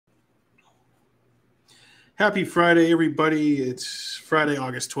Happy Friday, everybody. It's Friday,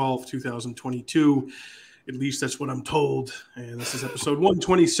 August 12th, 2022. At least that's what I'm told. And this is episode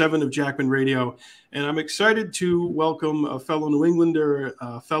 127 of Jackman Radio. And I'm excited to welcome a fellow New Englander,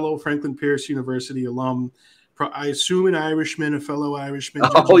 a fellow Franklin Pierce University alum, I assume an Irishman, a fellow Irishman.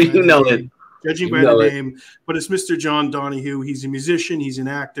 Oh, you know it. Judging by the name. But it's Mr. John Donahue. He's a musician. He's an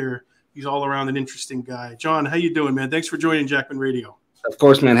actor. He's all around an interesting guy. John, how you doing, man? Thanks for joining Jackman Radio. Of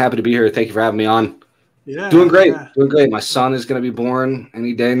course, man. Happy to be here. Thank you for having me on. Yeah, doing great. Doing great. My son is going to be born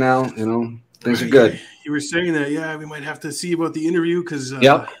any day now. You know, things are good. You were saying that, we might have to see about the interview because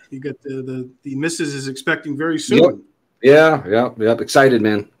you got the missus is expecting very soon. Yep. Excited,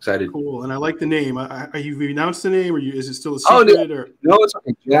 man. Excited. Cool. And I like the name. Are you announced the name, or is it still a secret? No, it's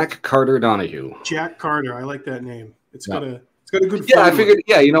okay. Jack Carter Donahue. Jack Carter. I like that name. It's got a good. Yeah, I figured.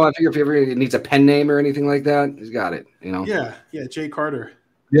 Yeah, I figured if ever it needs a pen name or anything like that, he's got it. Yeah, Jay Carter.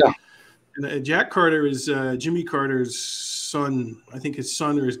 Yeah. And Jack Carter is Jimmy Carter's son. I think his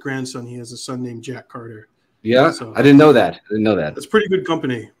son or his grandson. He has a son named Jack Carter. Yeah, so, I didn't know that. That's pretty good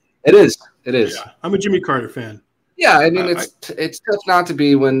company. It is. Yeah, I'm a Jimmy Carter fan. Yeah, I mean, it's tough not to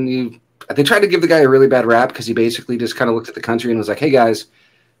be when they tried to give the guy a really bad rap because he basically just kind of looked at the country and was like, hey, guys,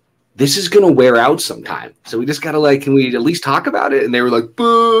 this is going to wear out sometime. So we just got to can we at least talk about it? And they were like,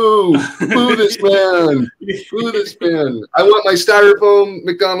 boo this man. Boo this man. I want my styrofoam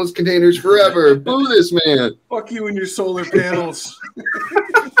McDonald's containers forever. Boo this man. Fuck you and your solar panels.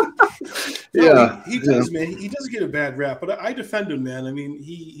 He does, man. He does get a bad rap, but I defend him, man. I mean,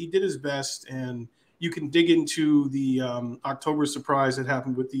 he did his best, and you can dig into the October surprise that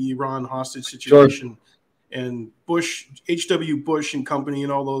happened with the Iran hostage situation. Sure. And Bush, H.W. Bush and company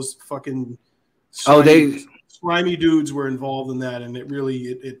and all those fucking slimy dudes were involved in that, and it really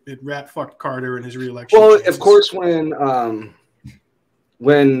it rat fucked Carter and his reelection. Well, chances. Of course, when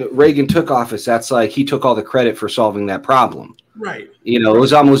Reagan took office, that's he took all the credit for solving that problem. Right. It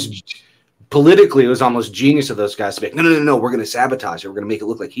was almost politically, it was almost genius of those guys to be like, no, we're going to sabotage it. We're going to make it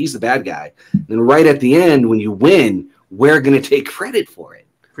look like he's the bad guy. And then right at the end, when you win, we're going to take credit for it.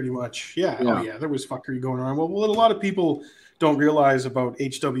 Pretty much. Yeah. Oh, yeah. There was fuckery going on. Well, what a lot of people don't realize about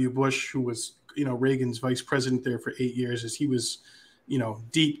H.W. Bush, who was, Reagan's vice president there for 8 years, is he was,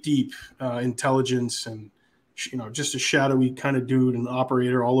 deep intelligence and, just a shadowy kind of dude and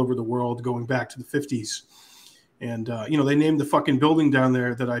operator all over the world going back to the 50s. And, they named the fucking building down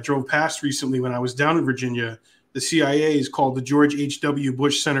there that I drove past recently when I was down in Virginia. The CIA is called the George H.W.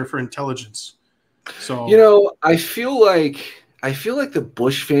 Bush Center for Intelligence. So, I feel like the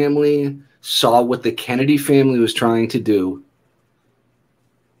Bush family saw what the Kennedy family was trying to do.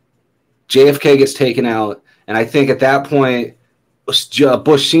 JFK gets taken out, and I think at that point,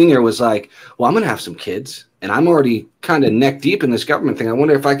 Bush Sr. was like, well, I'm going to have some kids, and I'm already kind of neck deep in this government thing. I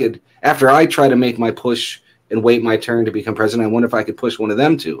wonder if I could, after I try to make my push and wait my turn to become president, I wonder if I could push one of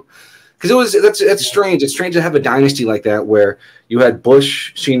them too. Because that's strange. It's strange to have a dynasty like that where you had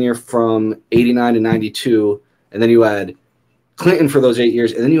Bush Sr. from 89 to 92, and then you had Clinton for those 8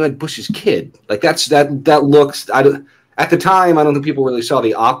 years, and then you had Bush's kid. That looks. At the time, I don't think people really saw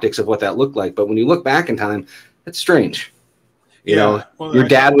the optics of what that looked like. But when you look back in time, it's strange. Your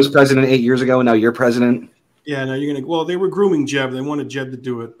dad was president 8 years ago, and now you're president. Yeah, now you're gonna. Well, they were grooming Jeb. They wanted Jeb to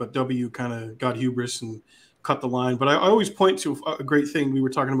do it, but W kind of got hubris and cut the line. But I always point to a great thing. We were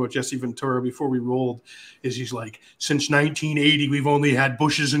talking about Jesse Ventura before we rolled. Is he's like, since 1980, we've only had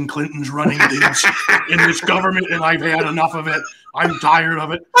Bushes and Clintons running things in this government, and I've had enough of it. I'm tired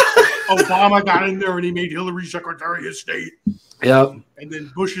of it. Obama got in there and he made Hillary Secretary of State. Yeah. And then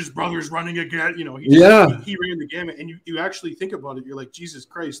Bush's brother's running again. He ran the gamut. And you actually think about it, you're like, Jesus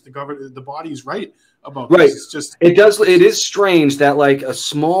Christ, the body's right about this. It's just it is strange that a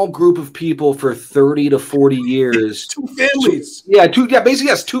small group of people for 30 to 40 years. Two families. Basically,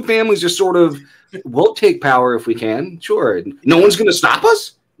 yes, two families just sort of, we'll take power if we can. Sure. No one's going to stop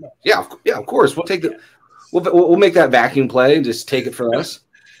us? No. Yeah, of course. We'll take we'll make that vacuum play and just take it for us.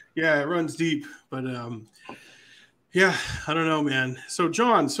 Yeah, it runs deep, but I don't know, man. So,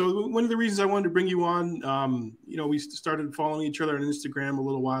 John, one of the reasons I wanted to bring you on, we started following each other on Instagram a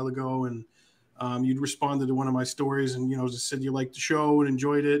little while ago, and you'd responded to one of my stories, and just said you liked the show and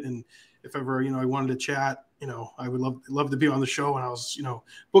enjoyed it, and if ever I wanted to chat, I would love to be on the show, and I was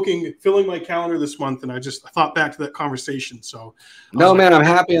filling my calendar this month, and I thought back to that conversation. So, man, I'm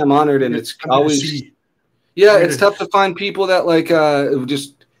happy, I'm honored, and it's always it's tough to find people that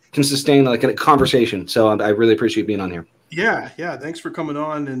just can sustain a conversation. So I really appreciate being on here. Yeah. Thanks for coming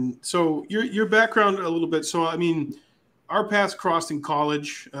on. And so your background a little bit. So, I mean, our paths crossed in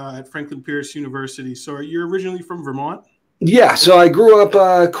college at Franklin Pierce University. So you're originally from Vermont? Yeah, so I grew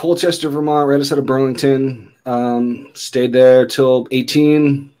up Colchester, Vermont, right outside of Burlington. Stayed there till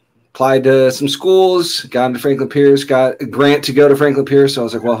 18. Applied to some schools, got into Franklin Pierce, got a grant to go to Franklin Pierce. So I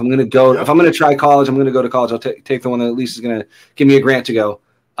was like, well, if I'm going to try college, I'm going to go to college. I'll take the one that at least is going to give me a grant to go.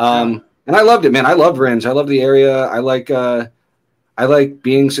 And I loved it, man. I loved Ringe. I love the area. I like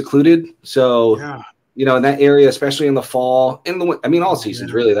being secluded. So, in that area, especially in the fall, all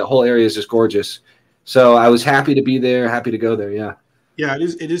seasons, really, that whole area is just gorgeous. So I was happy to be there, happy to go there. Yeah. Yeah,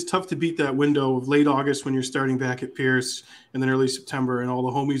 it is tough to beat that window of late August when you're starting back at Pierce, and then early September, and all the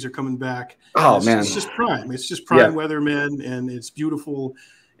homies are coming back. Man, it's just prime. It's just prime weather, man, and it's beautiful.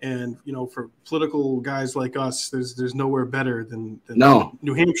 And for political guys like us, there's nowhere better than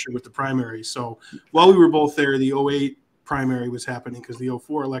New Hampshire with the primary. So while we were both there, the 2008 primary was happening because the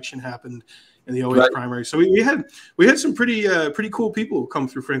 2004 election happened, and the 2008 primary. So we had some pretty cool people come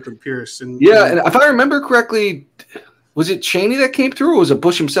through Franklin Pierce. And if I remember correctly. Was it Cheney that came through, or was it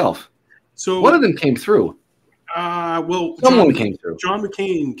Bush himself? So one of them came through. Someone came through. John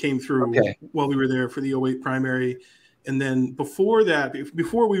McCain came through while we were there for the 2008 primary. And then before that,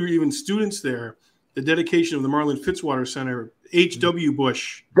 before we were even students there, the dedication of the Marlin Fitzwater Center, H.W.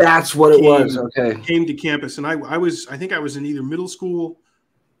 Bush. That's what it was. Okay. Came to campus. And I think I was in either middle school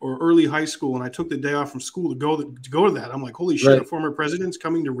or early high school, and I took the day off from school to go to that. I'm like, holy shit, a former president's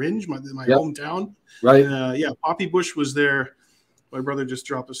coming to Ringe, my hometown. Right. And, Poppy Bush was there. My brother just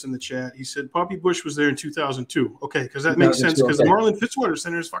dropped us in the chat. He said Poppy Bush was there in 2002. Okay, because that makes sense because the Marlin Fitzwater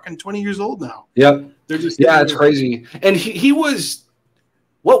Center is fucking 20 years old now. Yep. It's crazy. And he was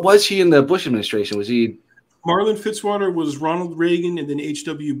 – what was he in the Bush administration? Was he – Marlin Fitzwater was Ronald Reagan and then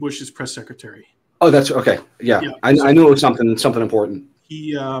H.W. Bush's press secretary. Oh, that's – okay. Yeah. I knew it was something important.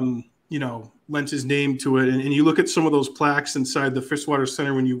 He, lent his name to it. And you look at some of those plaques inside the Fitzwater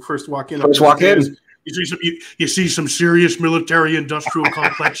Center when you first walk in. You see some serious military-industrial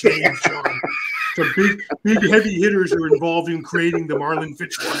complex names, John. Some big heavy hitters are involved in creating the Marlin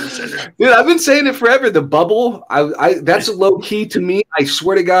Fitzwater Center. Dude, I've been saying it forever. The bubble, that's low key to me. I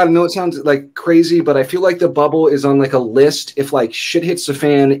swear to God, I know it sounds like crazy, but I feel like the bubble is on like a list. If like shit hits the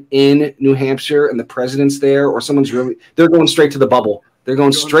fan in New Hampshire and the president's there, or they're going straight to the bubble. They're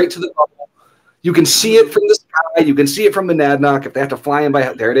going straight to the bubble. You can see it from the sky. You can see it from the Monadnock. If they have to fly in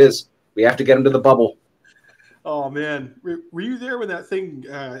by, there it is. We have to get them to the bubble. Oh, man. Were you there when that thing,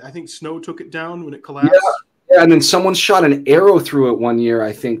 I think snow took it down when it collapsed? Yeah, and then someone shot an arrow through it one year,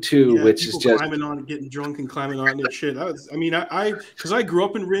 I think, too, which is just... climbing on it, getting drunk and climbing on it. Shit. Because I grew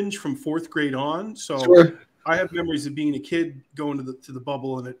up in Ringe from 4th grade on, so I have memories of being a kid going to the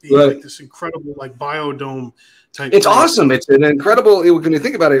bubble and it being like this incredible like biodome type. It's awesome. It's an incredible. When you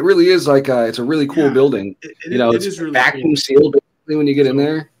think about it, it really is like it's a really cool building. It is really vacuum sealed when you get in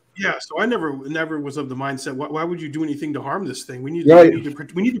there. Yeah, so I never was of the mindset. Why would you do anything to harm this thing? We need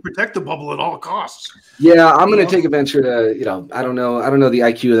to protect the bubble at all costs. Yeah, I'm going to take a venture to I don't know the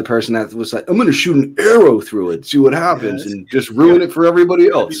IQ of the person that was like, I'm going to shoot an arrow through it, see what happens, and just ruin it for everybody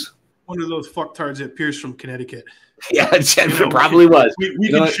else. One of those fucktards at Pierce from Connecticut. Yeah, it probably was. We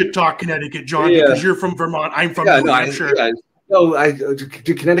can shit talk Connecticut, John, because you're from Vermont. I'm from New Hampshire.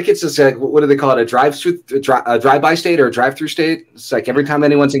 Connecticut's just like, what do they call it? A drive-by state or a drive-through state? It's like every time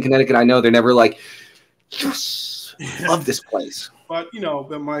anyone's in Connecticut, I know they're never like, yes, love this place. But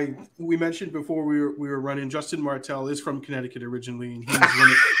we mentioned before we were running. Justin Martell is from Connecticut originally, and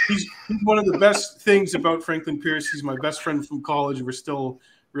he's one of the best things about Franklin Pierce. He's my best friend from college, and we're still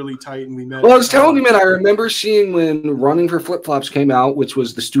really tight. And we met. Well, I was telling you, man, I remember seeing when Running for Flip Flops came out, which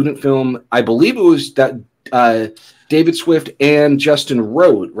was the student film. I believe it was that David Swift and Justin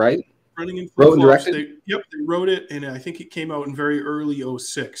wrote, right? Running in Flip Flops. They wrote it, and I think it came out in very early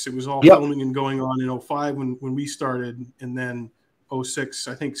 2006. It was all filming and going on in 2005 when we started, and then 2006,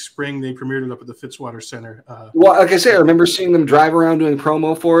 I think spring, they premiered it up at the Fitzwater Center. Well, like I say, I remember seeing them drive around doing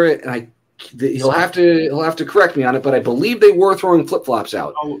promo for it, and he'll have to correct me on it, but I believe they were throwing flip flops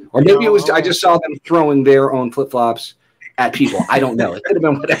out, or maybe it was I just saw them throwing their own flip flops at people. I don't know. It could have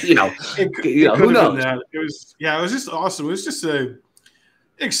been whatever, who knows? It was just awesome. It was just a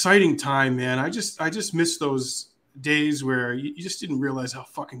exciting time, man. I just miss those days where you just didn't realize how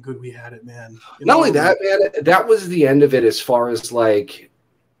fucking good we had it, man. Not only that, man, that was the end of it as far as like.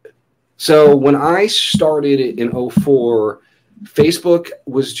 So when I started in 2004, Facebook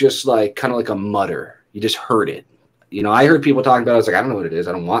was just like kind of like a mutter. You just heard it. I heard people talking about it. I was like, I don't know what it is.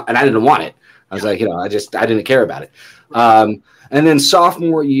 I didn't want it. I was like, I didn't care about it. And then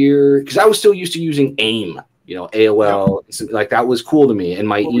sophomore year, because I was still used to using AIM, AOL, like that was cool to me. And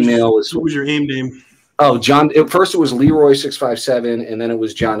my email was. What was your AIM name? Oh, John. At first, it was Leroy 657, and then it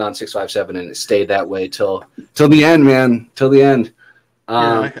was John Don 657, and it stayed that way till the end, man. Till the end.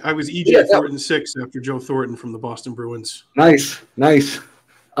 I was EJ Thornton 6 after Joe Thornton from the Boston Bruins. Nice.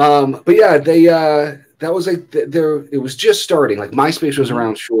 But yeah, they that was like there. It was just starting. Like MySpace was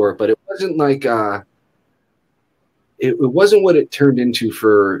around, sure, but it wasn't like it wasn't what it turned into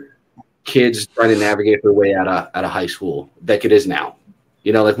for kids trying to navigate their way out of high school like it is now.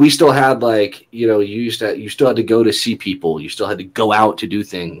 You know, like we still had like, you know, you still had to go to see people. You still had to go out to do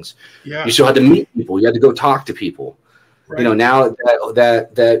things. Yeah. You still had to meet people. You had to go talk to people. Right. You know, now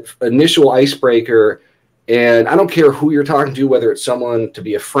that initial icebreaker, and I don't care who you're talking to, whether it's someone to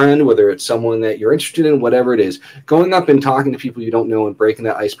be a friend, whether it's someone that you're interested in, whatever it is, going up and talking to people you don't know and breaking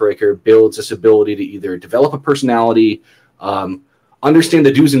that icebreaker builds this ability to either develop a personality, understand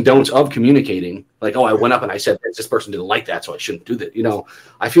the do's and don'ts of communicating. Like, oh, I went up and I said this person didn't like that, so I shouldn't do that. You know,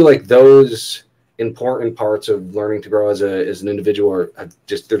 I feel like those important parts of learning to grow as an individual are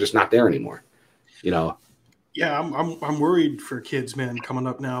they're just not there anymore. You know. Yeah, I'm worried for kids, man, coming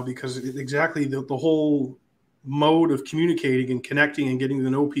up now, because exactly the whole mode of communicating and connecting and getting to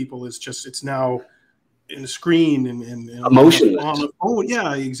know people is just, it's now in the screen and emotionless on the phone.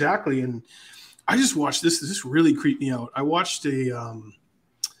 Yeah, exactly. And I just watched this. This really creeped me out. I watched I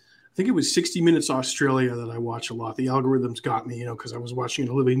think it was 60 Minutes Australia that I watch a lot. The algorithms got me, you know, because I was watching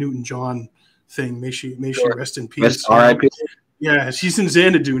an Olivia Newton-John thing. May she rest in peace. R.I.P. Yeah, she's in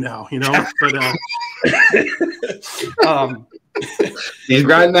Xanadu now, you know. But he's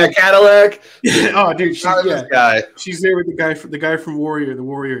riding that Cadillac. Oh, dude, she's there with the guy from the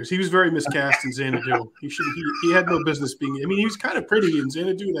Warriors. He was very miscast in Xanadu. He had no business being. I mean, he was kind of pretty in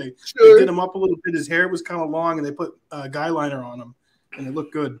Xanadu. They did him up a little bit. His hair was kind of long, and they put guy liner on him, and it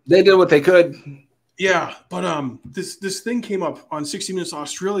looked good. They did what they could. Yeah, but this thing came up on 60 Minutes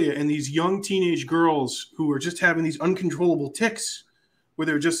Australia, and these young teenage girls who are just having these uncontrollable tics, where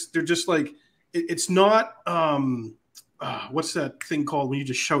they're just like, it's not what's that thing called when you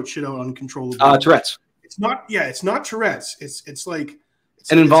just shout shit out uncontrollably? Tourette's. It's not Tourette's. It's like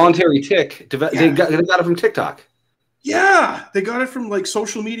an involuntary tic. They got it from TikTok. Yeah, they got it from like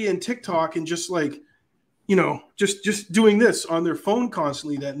social media and TikTok, and just like, you know, just doing this on their phone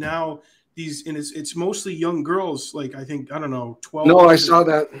constantly. That now. It's mostly young girls, like I think, I don't know, 12. No, I saw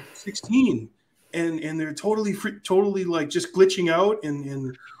that. 16, and they're totally like just glitching out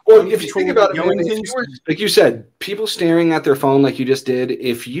and. Well, if you think about it, like you said, people staring at their phone like you just did.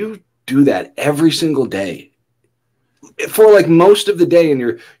 If you do that every single day, for like most of the day,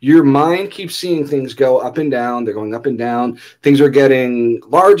 and your mind keeps seeing things go up and down. They're going up and down. Things are getting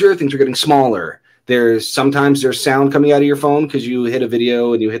larger. Things are getting smaller. Sometimes there's sound coming out of your phone because you hit a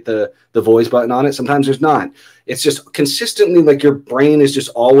video and you hit the voice button on it. Sometimes there's not. It's just consistently like your brain is just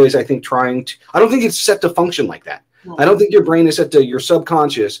always, I think, trying to. I don't think it's set to function like that. I don't think your brain is set to, your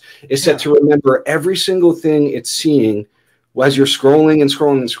subconscious is set to remember every single thing it's seeing as you're scrolling and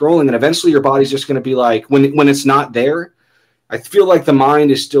scrolling and scrolling. And eventually your body's just going to be like, when it's not there, I feel like the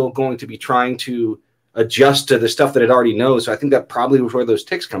mind is still going to be trying to adjust to the stuff that it already knows. So I think that probably was where those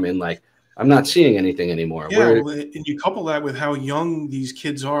tics come in. Like, I'm not seeing anything anymore. Yeah, and you couple that with how young these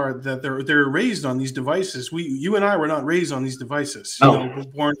kids are, that they're raised on these devices. You and I were not raised on these devices. No. You know,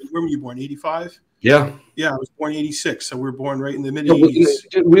 when were you born? 85? Yeah. Yeah, I was born 86, so we were born right in the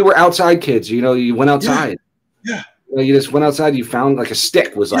mid-80s. We were outside kids. You know, you went outside. Yeah. You know, you just went outside. You found like a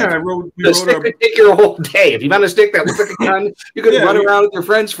stick. Was like, a stick could take your whole day. If you found a stick that looked like a gun, you could run around with your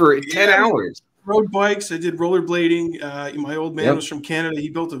friends for 10 hours. Rode bikes. I did rollerblading. My old man was from Canada. He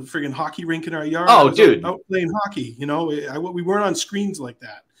built a friggin' hockey rink in our yard. Oh, dude, out playing hockey. You know, we weren't on screens like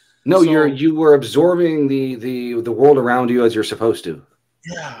that. No, you were absorbing the world around you as you're supposed to.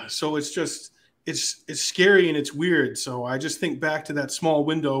 Yeah. So it's just it's scary and it's weird. So I just think back to that small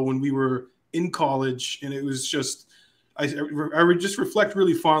window when we were in college, and it was just I would just reflect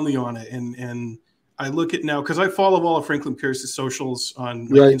really fondly on it, and I look at now because I follow all of Franklin Pierce's socials on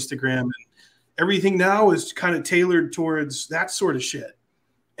Instagram and. Everything now is kind of tailored towards that sort of shit.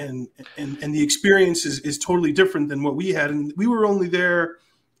 And the experience is totally different than what we had. And we were only there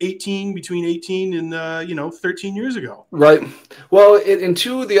between 18 and 13 years ago. Right. Well, and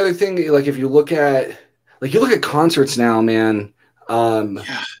two, the other thing, like if you look at concerts now, man,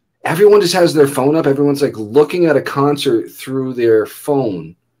 everyone just has their phone up. Everyone's like looking at a concert through their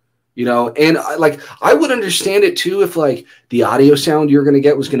phone. You know, and I would understand it too if like the audio sound you're going to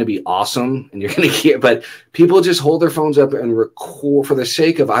get was going to be awesome and you're going to get, but people just hold their phones up and record for the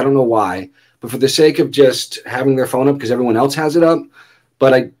sake of, I don't know why, but for the sake of just having their phone up because everyone else has it up.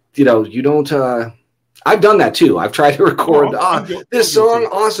 But you don't, I've done that too. I've tried to record this song,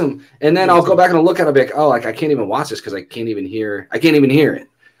 awesome, and then I'll go back and I'll look at it, and be like, oh, like I can't even watch this because I can't even hear it.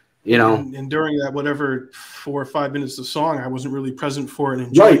 You know, and during that whatever 4 or 5 minutes of song, I wasn't really present for it and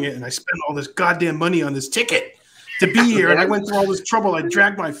enjoying it, and I spent all this goddamn money on this ticket to be here, and I went through all this trouble. I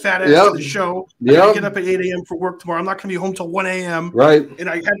dragged my fat ass to the show. I gotta get up at 8 a.m. for work tomorrow. I'm not gonna be home till 1 a.m. Right, and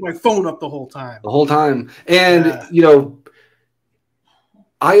I had my phone up the whole time. And you know,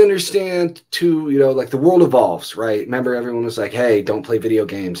 I understand too. You know, like the world evolves, right? Remember, everyone was like, "Hey, don't play video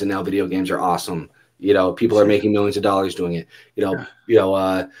games," and now video games are awesome. You know, people are making millions of dollars doing it.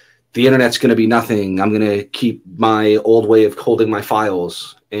 The internet's going to be nothing. I'm going to keep my old way of holding my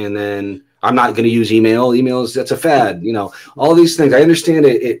files, and then I'm not going to use email. That's a fad. You know, all these things. I understand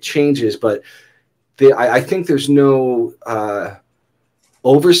it changes, but I think there's no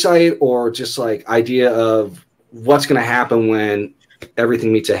oversight or just like idea of what's going to happen when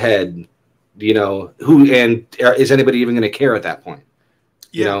everything meets a head. You know, is anybody even going to care at that point?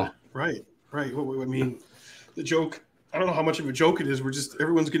 You know, right. Well, I mean, the joke. I don't know how much of a joke it is.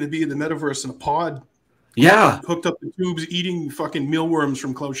 Everyone's going to be in the metaverse in a pod. Yeah. Hooked up the tubes, eating fucking mealworms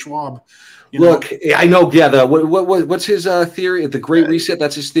from Klaus Schwab. Look, I know. Yeah. What's his theory? The Great Reset.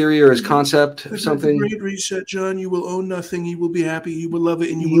 That's his theory or his concept or something. The Great Reset, John. You will own nothing. You will be happy. You will love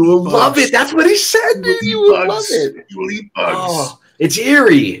it, and you will love it. That's what he said. You will love it. You will eat bugs. Oh, it's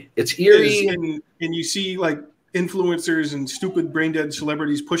eerie. And you see like influencers and stupid brain dead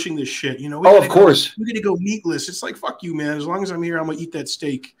celebrities pushing this shit, you know. Of course, we're gonna go meatless. It's like, fuck you, man. As long as I'm here, I'm gonna eat that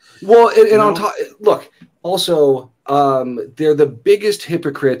steak. Well, and on top, look, also, they're the biggest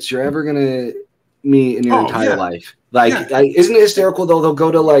hypocrites you're ever gonna meet in your entire life. Like, isn't it hysterical though? They'll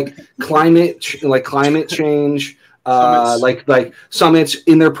go to like climate change. Like summits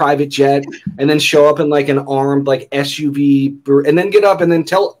in their private jet, and then show up in like an armed like SUV, and then get up and then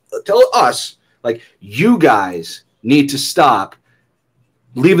tell us. Like, you guys need to stop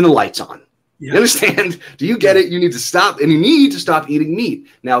leaving the lights on. You understand? Do you get it? You need to stop, and you need to stop eating meat.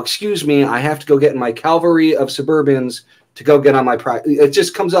 Now, excuse me, I have to go get in my cavalry of Suburbans to go get on my it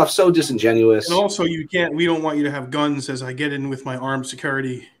just comes off so disingenuous. And also, we don't want you to have guns as I get in with my armed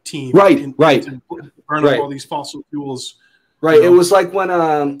security team. Right. To burn up all these fossil fuels. Right. You know? It was like when,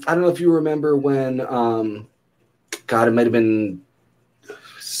 I don't know if you remember when, God, it might have been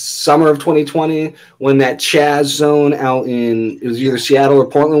summer of 2020 when that Chaz zone out it was either Seattle or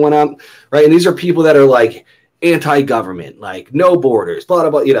Portland went up, right? And these are people that are like anti-government, like no borders, blah,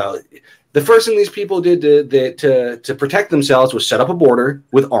 blah, blah. You know, the first thing these people did to protect themselves was set up a border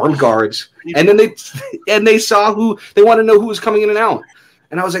with armed guards, and then they saw they wanted to know who was coming in and out.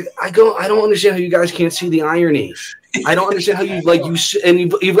 And I was like, I don't understand how you guys can't see the irony. I don't understand how you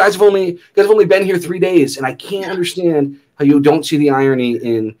guys have only been here 3 days, and I can't understand how you don't see the irony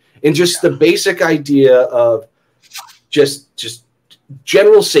in just the basic idea of just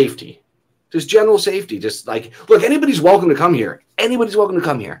general safety. Just general safety. Just like, look, anybody's welcome to come here. Anybody's welcome to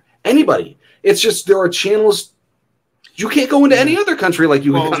come here. Anybody. It's just there are channels. You can't go into any other country like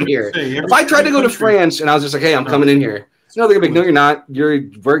you can come here. If I tried to go to France and I was just like, hey, I'm coming in here. No, they're gonna be like, no, you're not.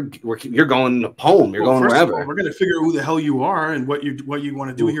 You're going home. You're going wherever. We're gonna figure out who the hell you are and what you want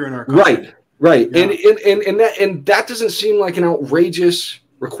to do here in our country. Right. Yeah. And that doesn't seem like an outrageous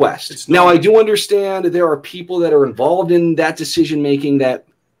request. Now, I do understand that there are people that are involved in that decision making that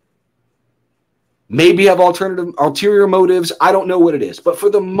maybe have ulterior motives. I don't know what it is, but for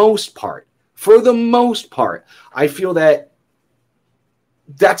the most part, I feel that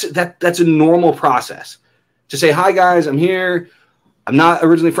that's a normal process. To say, hi, guys, I'm here. I'm not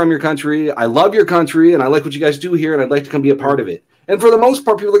originally from your country. I love your country, and I like what you guys do here, and I'd like to come be a part of it. And for the most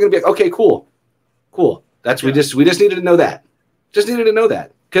part, people are going to be like, okay, cool. We just needed to know that. Just needed to know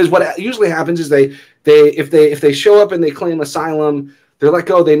that. Because what usually happens is if they show up and they claim asylum, they're let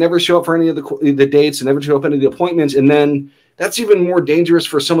go. They never show up for any of the dates, and never show up any of the appointments, and then that's even more dangerous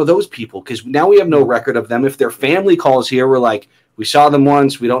for some of those people because now we have no record of them. If their family calls here, we're like, we saw them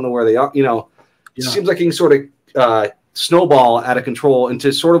once, we don't know where they are, you know. It seems like you can sort of snowball out of control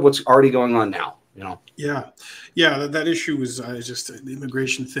into sort of what's already going on now, you know? Yeah. That issue is just the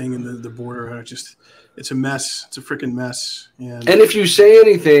immigration thing and the border. It's a mess. It's a freaking mess. And if you say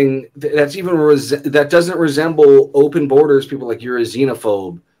anything that's even that doesn't resemble open borders, people are like, you're a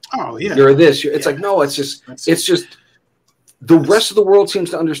xenophobe. Oh yeah. You're this. It's like, no, it's just the rest of the world seems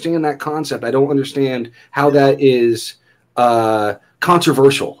to understand that concept. I don't understand how that is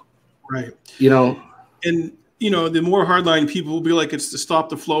controversial. Right. You know, and the more hardline people will be like, it's to stop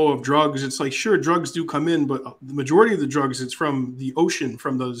the flow of drugs. It's like, sure, drugs do come in, but the majority of the drugs, it's from the ocean,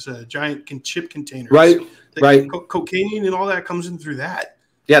 from those giant chip containers. Right. Cocaine and all that comes in through that.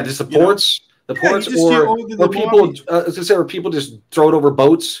 Yeah, the ports. The ports, or people, as I say, or people just throw it over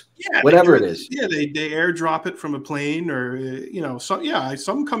boats. Yeah, whatever it is. Yeah, they airdrop it from a plane, or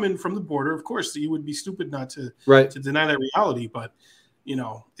some come in from the border. Of course, you would be stupid not to deny that reality, but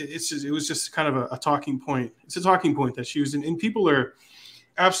it was just kind of a talking point. It's a talking point that's used, and people are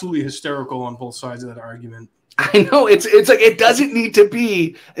absolutely hysterical on both sides of that argument. I know it's like it doesn't need to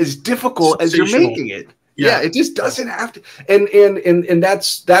be as difficult as you're making it. Yeah, it just doesn't have to. And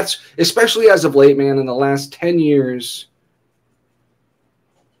that's especially as of late, man, in the last 10 years.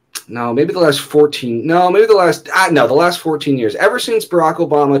 No, maybe the last 14. No, maybe the last 14 years. Ever since Barack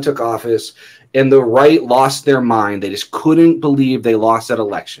Obama took office and the right lost their mind, they just couldn't believe they lost that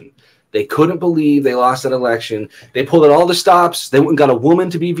election. They couldn't believe they lost that election. They pulled out all the stops. They went and got a woman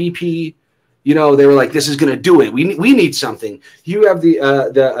to be VP. They were like, "This is going to do it. We need something." You have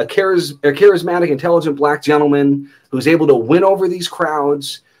a charismatic, intelligent black gentleman who's able to win over these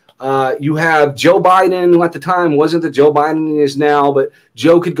crowds. You have Joe Biden, who at the time wasn't the Joe Biden he is now, but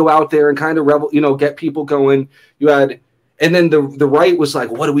Joe could go out there and kind of get people going. And then the right was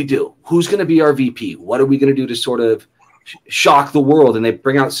like, "What do we do? Who's going to be our VP? What are we going to do to sort of shock the world?" And they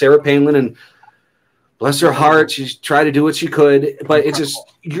bring out Sarah Palin, and bless her heart, she's tried to do what she could, but it's just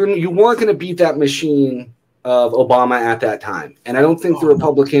you weren't going to beat that machine of Obama at that time. And I don't think the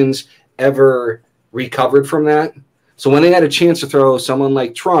Republicans ever recovered from that. So when they had a chance to throw someone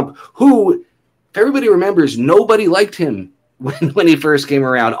like Trump, who, if everybody remembers, nobody liked him when he first came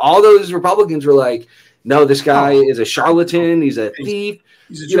around. All those Republicans were like, "No, this guy is a charlatan. He's a thief.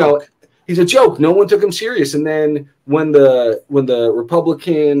 He's a joke. He's a joke." No one took him serious. And then when the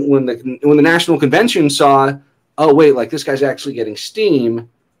National Convention saw, oh wait, like this guy's actually getting steam,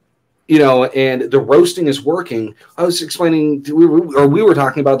 and the roasting is working. I was explaining, we were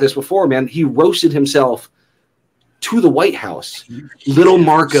talking about this before, man. He roasted himself to the White House. Little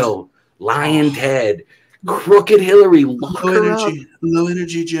Marco, Lion Ted, Crooked Hillary, low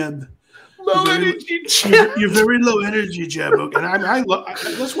energy Jeb. You're very low energy, Jeb. And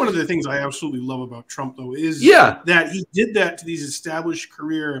that's one of the things I absolutely love about Trump, though, is that he did that to these established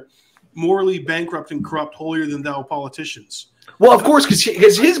career, morally bankrupt and corrupt, holier than thou politicians. Well, of course, because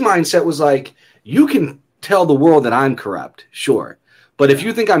his mindset was like, you can tell the world that I'm corrupt, sure. But if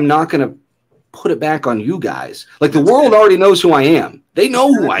you think I'm not going to put it back on you guys, like the world already knows who I am. They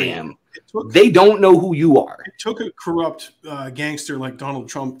know who I am. They don't know who you are. It took a corrupt gangster like Donald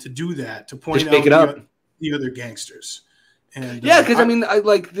Trump to do that, to point out the other gangsters. And because I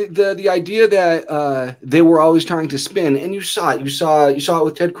like the idea that they were always trying to spin, and you saw it. You saw it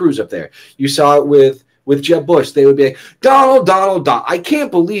with Ted Cruz up there. You saw it with Jeb Bush. They would be like, Donald. I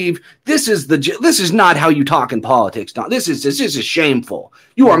can't believe this is not how you talk in politics. Donald. This is shameful.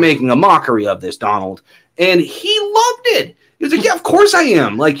 You are making a mockery of this, Donald. And he loved it. He was like, "Yeah, of course I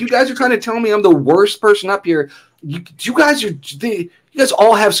am. Like, you guys are trying to tell me I'm the worst person up here. You guys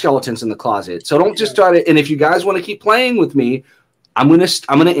all have skeletons in the closet. So don't just try to. And if you guys want to keep playing with me, I'm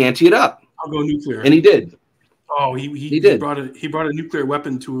gonna ante it up. I'll go nuclear." And he did. Oh, he did. He brought a nuclear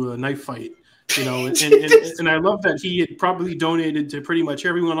weapon to a knife fight. And I love that he had probably donated to pretty much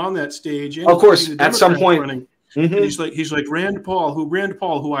everyone on that stage. Of course, at some point. Running. Mm-hmm. And he's like Rand Paul,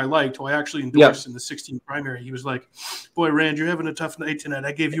 who I liked, who I actually endorsed in the 16th primary. He was like, "Boy, Rand, you're having a tough night tonight.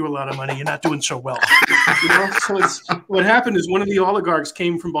 I gave you a lot of money. You're not doing so well." So what happened is one of the oligarchs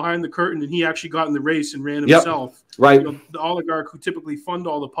came from behind the curtain, and he actually got in the race and ran himself. Right, the oligarch who typically fund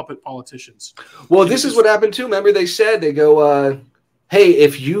all the puppet politicians. Well, this is what happened too. Remember, they go, "Hey,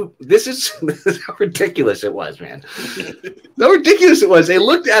 this is how ridiculous it was, man. How ridiculous it was." They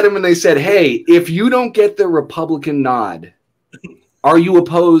looked at him and they said, "Hey, if you don't get the Republican nod, are you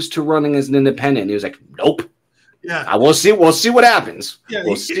opposed to running as an independent?" And he was like, "Nope." Yeah, we'll see what happens. Yeah,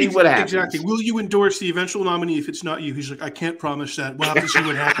 we'll see what happens. Exactly. Will you endorse the eventual nominee if it's not you? He's like, "I can't promise that. We'll have to see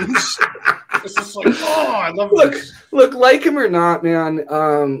what happens." It's just like, oh, I love this. Look, like him or not, man.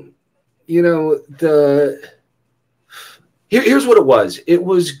 Here's what it was. It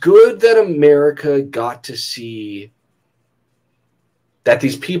was good that America got to see that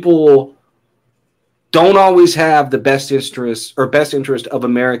these people don't always have the best interest of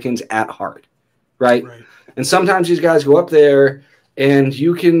Americans at heart, right? And sometimes these guys go up there, and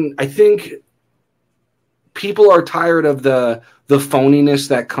I think people are tired of the phoniness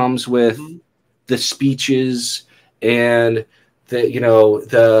that comes with the speeches and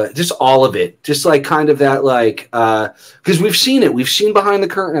just all of it, just like kind of that, like, because we've seen behind the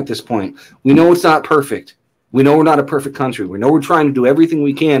curtain at this point. We know it's not perfect. We know we're not a perfect country. We know we're trying to do everything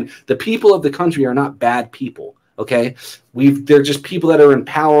we can. The people of the country are not bad people. Okay. They're just people that are in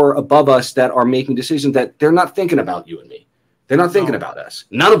power above us that are making decisions that they're not thinking about you and me. They're not thinking about us.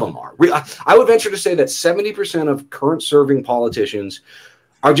 None of them are. I would venture to say that 70% of current serving politicians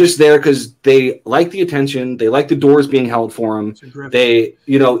are just there because they like the attention. They like the doors being held for them. They,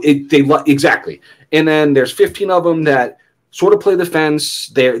 exactly. And then there's 15 of them that sort of play the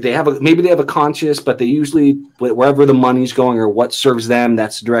fence. Maybe they have a conscience, but they usually, wherever the money's going or what serves them,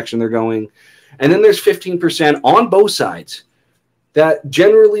 that's the direction they're going. And then there's 15% on both sides that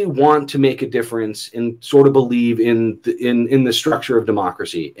generally want to make a difference and sort of believe in the structure of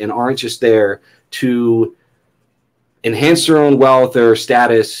democracy and aren't just there to enhance their own wealth or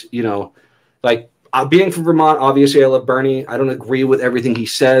status. Like being from Vermont, obviously I love Bernie. I don't agree with everything he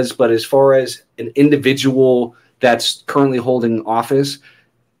says, but as far as an individual that's currently holding office,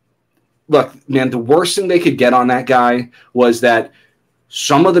 look, man, the worst thing they could get on that guy was that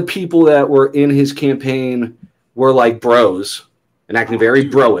some of the people that were in his campaign were like bros and acting very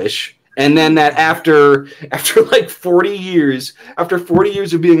bro-ish. And then that after like 40 years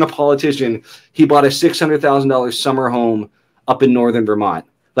of being a politician, he bought a $600,000 summer home up in northern Vermont.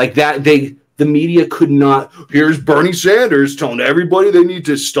 Like that, the media could not. Here's Bernie Sanders telling everybody they need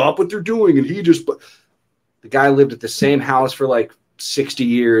to stop what they're doing, and the guy lived at the same house for like 60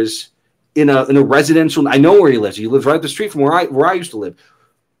 years in a residential. I know where he lives. He lives right up the street from where I used to live.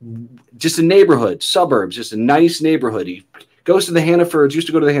 Just a neighborhood, suburbs, just a nice neighborhood. He goes to the Hannafords, used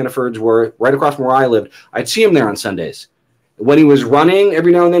to go to the Hannafords, where right across from where I lived. I'd see him there on Sundays. When he was running,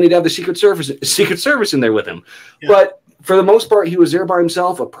 every now and then he'd have the Secret Service in there with him. Yeah. But for the most part, he was there by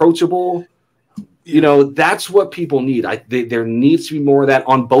himself, approachable. Yeah. That's what people need. There needs to be more of that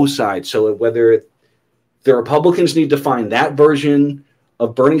on both sides. So whether the Republicans need to find that version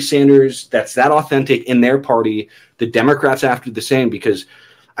of Bernie Sanders that's that authentic in their party, the Democrats have to do the same, because,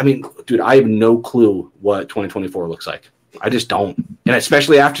 I mean, dude, I have no clue what 2024 looks like. I just don't. And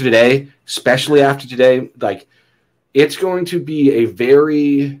especially after today, like, it's going to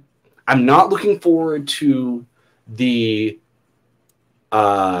be I'm not looking forward to the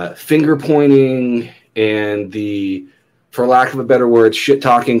finger pointing and the, for lack of a better word, shit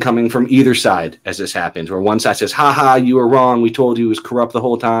talking coming from either side as this happens, where one side says, haha, you were wrong. We told you he was corrupt the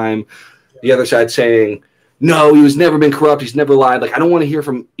whole time. The other side saying, no, he was never been corrupt. He's never lied. Like, I don't want to hear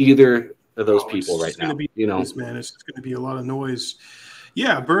from either of those people right now. Man, it's going to be a lot of noise.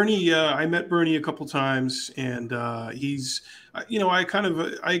 Yeah, Bernie. I met Bernie a couple times, and he's, I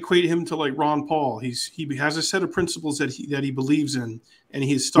equate him to like Ron Paul. He has a set of principles that he believes in, and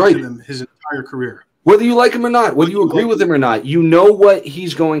he's stuck to them his entire career. Whether you like him or not, whether you agree with him or not, you know what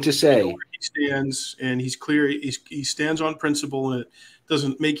he's going to say. He stands, and he's clear. He stands on principle, and it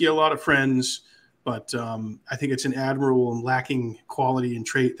doesn't make you a lot of friends. But I think it's an admirable and lacking quality and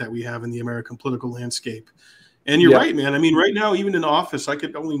trait that we have in the American political landscape. And you're right, man. I mean, right now, even in office, I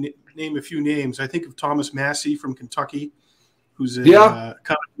could only name a few names. I think of Thomas Massie from Kentucky, who's a kind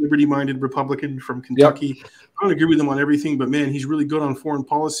of liberty-minded Republican from Kentucky. Yep. I don't agree with him on everything, but man, he's really good on foreign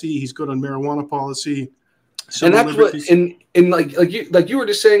policy. He's good on marijuana policy. And that's liberties. Like you were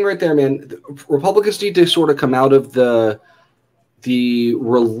just saying right there, man. Republicans need to sort of come out of the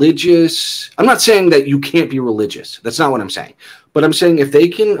religious. I'm not saying that you can't be religious. That's not what I'm saying. But I'm saying if they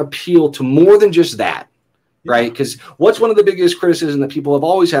can appeal to more than just that, right? Because what's one of the biggest criticisms that people have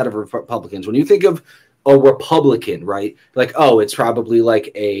always had of Republicans? When you think of a Republican, right? Like, oh, it's probably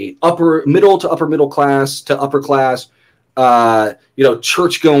like a middle to upper class,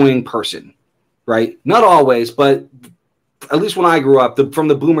 church-going person, right? Not always, but at least when I grew up, from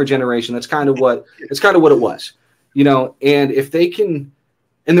the boomer generation, that's kind of what it was. And if they can,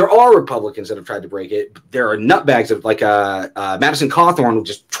 and there are Republicans that have tried to break it. There are nutbags that, like Madison Cawthorn, who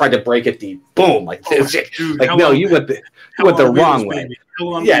just tried to break it. You went the wrong way.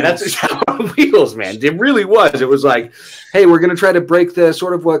 Yeah, that's Hell on Wheels, man. It really was. It was like, hey, we're going to try to break the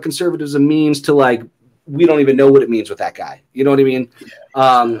sort of what conservatism means to, like, we don't even know what it means with that guy. You know what I mean?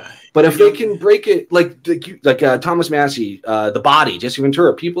 Yeah. But if they can break it, like Thomas Massie, The Body, Jesse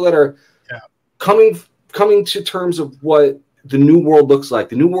Ventura, people that are coming to terms of what the new world looks like.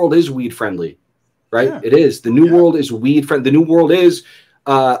 The new world is weed friendly, right? Yeah. It is. The new world is weed friendly. The new world is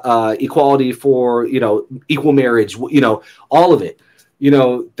equality for, equal marriage, all of it.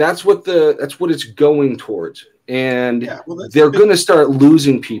 That's what it's going towards. And they're going to start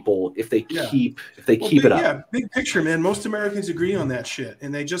losing people if they keep it up. Yeah, big picture, man. Most Americans agree on that shit,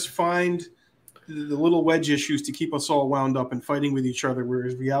 and they just find the little wedge issues to keep us all wound up and fighting with each other,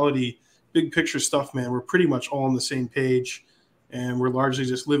 whereas reality, big picture stuff, man, we're pretty much all on the same page, and we're largely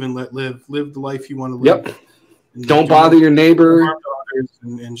just live and let live the life you want to live. Yep. Don't bother your neighbor,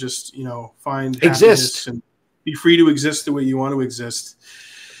 and just find happiness and be free to exist the way you want to exist.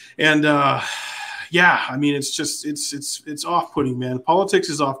 And Yeah, I mean, it's just it's off-putting, man. Politics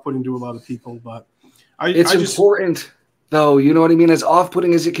is off-putting to a lot of people, but it's important though. You know what I mean? As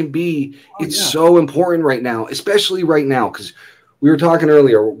off-putting as it can be, it's so important right now, especially right now, because we were talking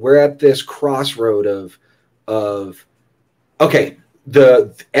earlier. We're at this crossroad of okay,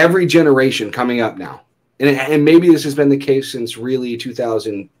 every generation coming up now, and maybe this has been the case since really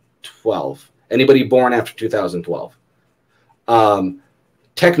 2012. Anybody born after 2012,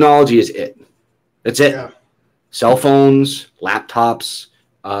 technology is it. That's it. Yeah. Cell phones, laptops.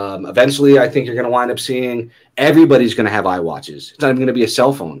 Eventually, I think you're going to wind up seeing everybody's going to have iWatches. It's not even going to be a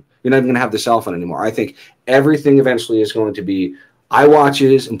cell phone. You're not even going to have the cell phone anymore. I think everything eventually is going to be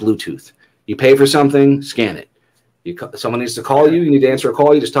iWatches and Bluetooth. You pay for something, scan it. Someone needs to call you. You need to answer a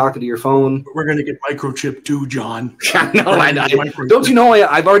call. You just talking to your phone. We're going to get microchip too, John. I know. Don't you know?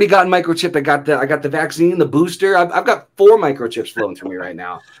 I've already gotten microchip. I got the vaccine, the booster. I've got 4 microchips flowing through me right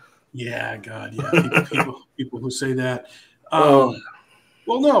now. Yeah, God, yeah. People who say that. Well,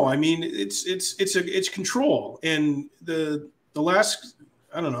 no, I mean it's control, and the last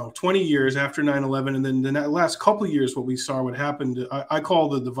 20 years after 9/11, and then the last couple of years, what we saw, what happened. I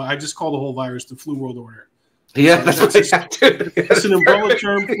just call the whole virus the flu world order. Yeah, that's an umbrella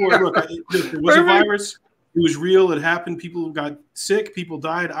term for it. Look, it was a virus. It was real. It happened. People got sick. People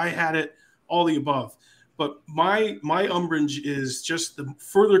died. I had it. All the above. But my umbrage is just the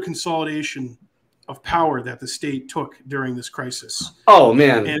further consolidation of power that the state took during this crisis. Oh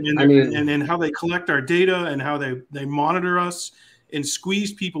man, and how they collect our data and how they monitor us and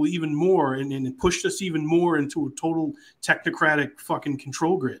squeeze people even more and pushed us even more into a total technocratic fucking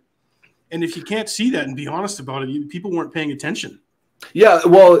control grid. And if you can't see that and be honest about it, people weren't paying attention. Yeah,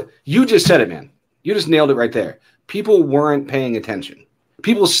 well, you just said it, man. You just nailed it right there. People weren't paying attention.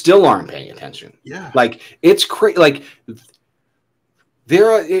 People still aren't paying attention. Yeah, like it's crazy. Like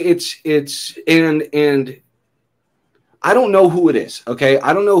and I don't know who it is. Okay,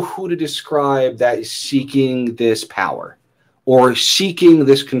 I don't know who to describe that is seeking this power or seeking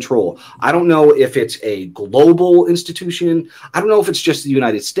this control. I don't know if it's a global institution. I don't know if it's just the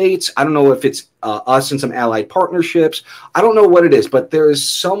United States. I don't know if it's us and some allied partnerships. I don't know what it is, but there is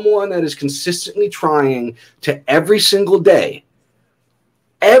someone that is consistently trying to every single day,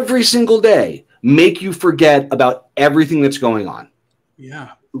 make you forget about everything that's going on.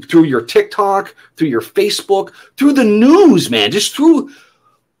 Yeah. Through your TikTok, through your Facebook, through the news, man, just through...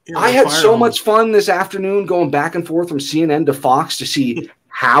 I had so much fun this afternoon going back and forth from CNN to Fox to see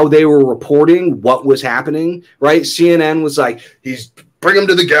how they were reporting what was happening, right? CNN was like, he's bring him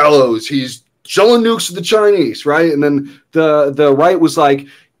to the gallows. He's selling nukes to the Chinese, right? And then the right was like,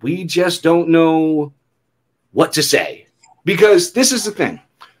 we just don't know what to say. Because this is the thing.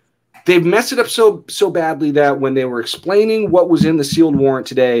 They've messed it up so badly that when they were explaining what was in the sealed warrant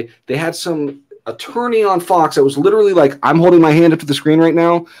today, they had some attorney on Fox that was literally like, I'm holding my hand up to the screen right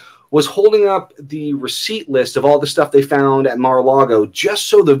now, was holding up the receipt list of all the stuff they found at Mar-a-Lago just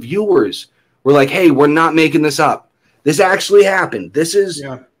so the viewers were like, hey, we're not making this up. This actually happened. This is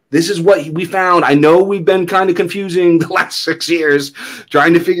what we found. I know we've been kind of confusing the last 6 years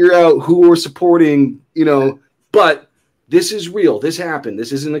trying to figure out who we're supporting, but this is real. This happened.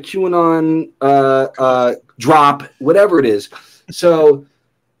 This isn't a QAnon drop, whatever it is. So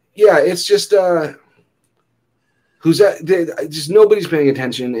yeah, it's just who's that? Just nobody's paying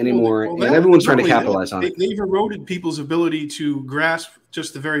attention anymore, and everyone's trying to capitalize on it. They've eroded people's ability to grasp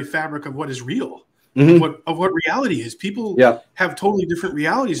just the very fabric of what is real, of what reality is. People have totally different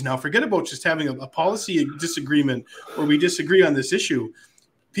realities now. Forget about just having a policy disagreement or we disagree on this issue.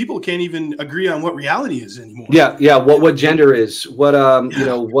 People can't even agree on what reality is anymore. Yeah. What gender is? What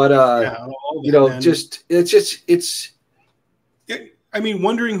it's. I mean,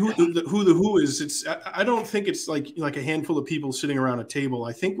 wondering who the who is. I don't think it's like a handful of people sitting around a table.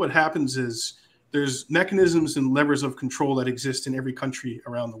 I think what happens is there's mechanisms and levers of control that exist in every country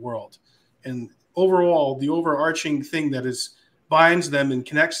around the world. And overall, the overarching thing that binds them and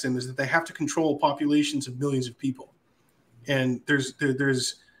connects them is that they have to control populations of millions of people. And there's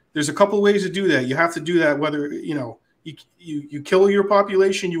a couple of ways to do that. You have to do that whether you kill your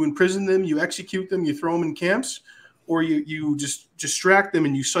population, you imprison them, you execute them, you throw them in camps, or you just distract them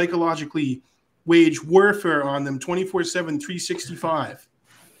and you psychologically wage warfare on them 24/7, 365.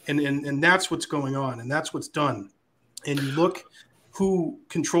 And that's what's going on, and that's what's done. And you look who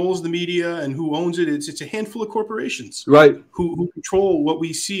controls the media and who owns it. It's a handful of corporations, right? Who control what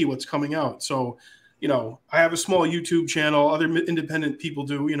we see, what's coming out. So, I have a small YouTube channel. Other independent people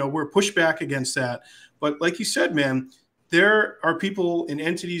do. We're pushed back against that. But like you said, man, there are people and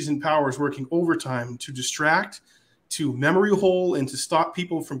entities and powers working overtime to distract, to memory hole and to stop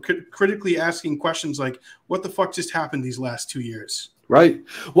people from critically asking questions like, what the fuck just happened these last 2 years? Right.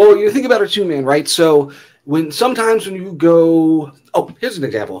 Well, you think about it too, man, right? So sometimes when you go, here's an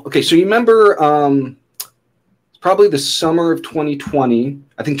example. Okay, so you remember probably the summer of 2020,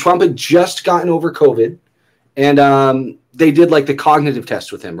 I think Trump had just gotten over COVID, and they did like the cognitive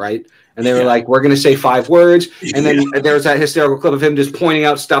test with him, right? And they were like, we're going to say 5 words. And then there's that hysterical clip of him just pointing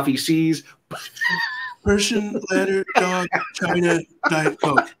out stuff he sees. Persian, letter, dog, China, Diet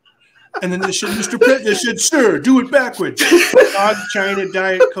Coke. And then they said, Mr. President, they said, sir, do it backwards. Dog, China,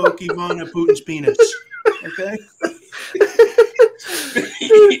 Diet Coke, Ivana, Putin's peanuts. Okay?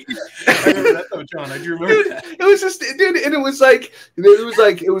 I remember that though, John. I do remember that. It was just, dude, and it was like,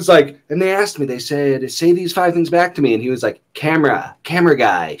 and they asked me, they said, say these 5 things back to me. And he was like, camera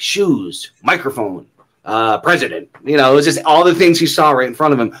guy, shoes, microphone, president. You know, it was just all the things he saw right in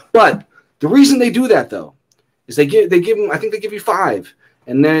front of him. But the reason they do that though, is they give him, I think they give you 5.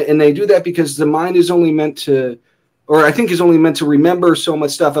 And they do that because the mind is only meant to, or I think is only meant to remember so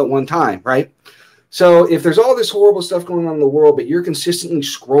much stuff at one time, right? So if there's all this horrible stuff going on in the world, but you're consistently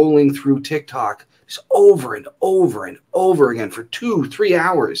scrolling through TikTok just over and over and over again for 2-3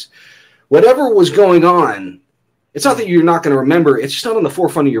 hours, whatever was going on, it's not that you're not going to remember. It's just not on the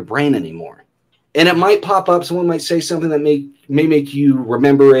forefront of your brain anymore. And it might pop up. Someone might say something that may make you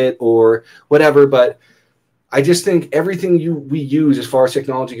remember it or whatever. But I just think everything we use as far as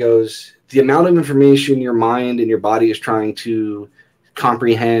technology goes, the amount of information your mind and your body is trying to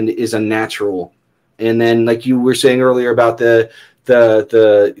comprehend is unnatural. And then, like you were saying earlier about the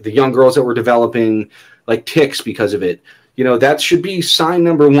young girls that were developing like tics because of it, you know, that should be sign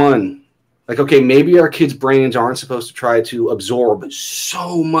number 1. Like, okay, maybe our kids' brains aren't supposed to try to absorb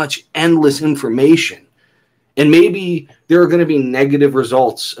so much endless information. And maybe there are going to be negative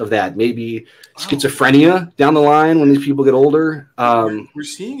results of that. Maybe schizophrenia down the line when these people get older. We're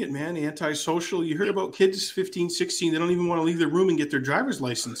seeing it, man. Antisocial. You hear about kids 15, 16. They don't even want to leave their room and get their driver's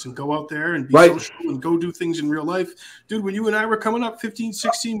license and go out there and be social and go do things in real life. Dude, when you and I were coming up 15,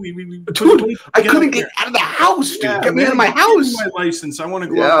 16, I couldn't get out of the house, dude. Get me out of my house. My license. I want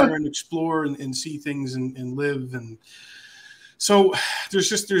to go out there and explore and see things and live. And so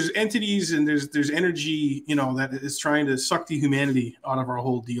there's entities and there's energy, you know, that is trying to suck the humanity out of our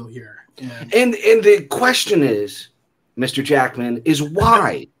whole deal here. And the question is, Mr. Jackman, is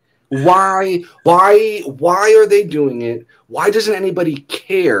why? Why are they doing it? Why doesn't anybody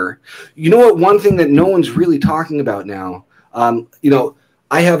care? You know what? One thing that no one's really talking about now, you know,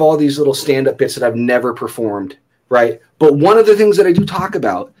 I have all these little stand-up bits that I've never performed, right? But one of the things that I do talk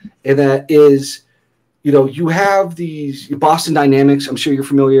about, and that is, you know, you have these Boston Dynamics. I'm sure you're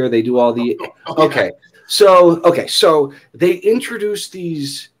familiar. They do all the okay. So they introduce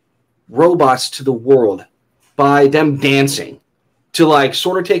these robots to the world by them dancing to like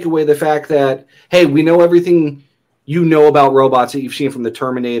sort of take away the fact that, hey, we know everything you know about robots that you've seen from the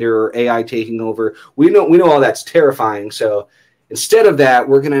Terminator or AI taking over. We know all that's terrifying. So instead of that,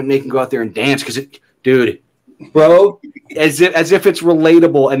 we're gonna make them go out there and dance because dude, bro, as if it's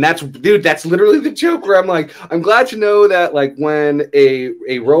relatable. And that's literally the joke where I'm like, I'm glad to know that like when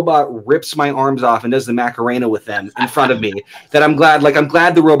a robot rips my arms off and does the Macarena with them in front of me, that I'm glad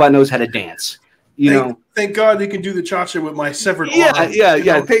the robot knows how to dance. Thank God they can do the cha-cha with my severed arm.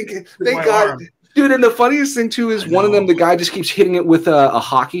 Yeah. Thank God. Arm. Dude, and the funniest thing too is one of them, the guy just keeps hitting it with a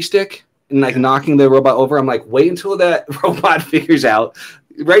hockey stick and like knocking the robot over. I'm like, wait until that robot figures out.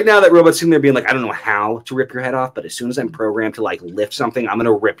 Right now, that robot's sitting there being like, I don't know how to rip your head off, but as soon as I'm programmed to like lift something, I'm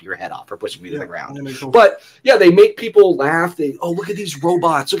gonna rip your head off or push me to the ground. But yeah, they make people laugh. Look at these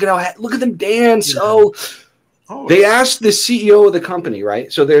robots. Look at them dance. Yeah. They asked the CEO of the company,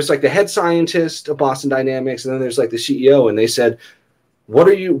 right? So there's like the head scientist of Boston Dynamics, and then there's like the CEO, and they said, what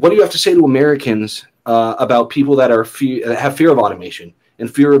do you have to say to Americans about people that have fear of automation and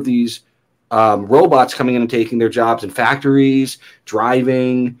fear of these robots coming in and taking their jobs in factories,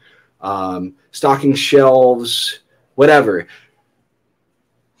 driving, stocking shelves, whatever.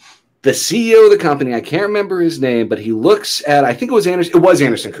 The CEO of the company, I can't remember his name, but he looks at, I think it was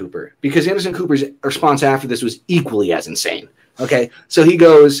Anderson Cooper, because Anderson Cooper's response after this was equally as insane. Okay. So he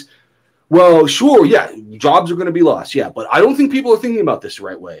goes, well, sure. Yeah. Jobs are going to be lost. Yeah. But I don't think people are thinking about this the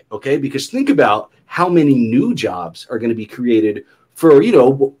right way. Okay. Because think about how many new jobs are going to be created for,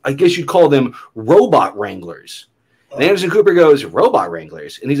 I guess you'd call them robot wranglers. And Anderson Cooper goes, robot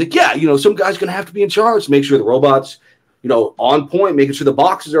wranglers. And he's like, yeah, some guy's going to have to be in charge to make sure the robots, on point, making sure the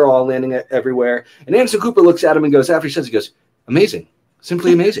boxes are all landing everywhere. And Anderson Cooper looks at him and goes, after he says, he goes, amazing,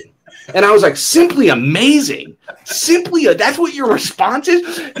 simply amazing. And I was like, simply amazing? That's what your response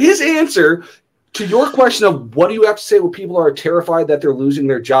is? His answer to your question of what do you have to say when people are terrified that they're losing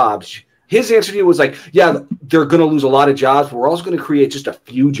their jobs, his answer to you was like, yeah, they're going to lose a lot of jobs, but we're also going to create just a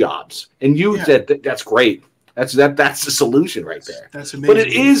few jobs. And you said that's great. That's the solution right there. That's amazing. But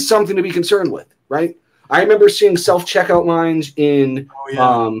it is something to be concerned with, right? I remember seeing self-checkout lines in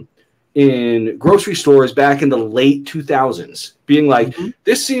grocery stores back in the late 2000s, being like,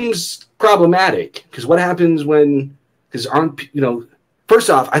 this seems problematic because what happens first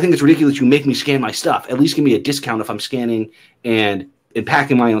off, I think it's ridiculous you make me scan my stuff. At least give me a discount if I'm scanning and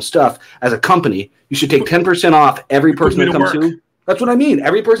packing my own stuff. As a company, you should take 10% off every person that comes to. That's what I mean.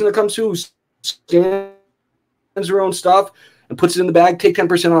 Every person that comes to scans their own stuff and puts it in the bag, take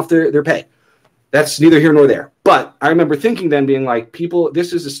 10% off their pay. That's neither here nor there. But I remember thinking then, being like, people,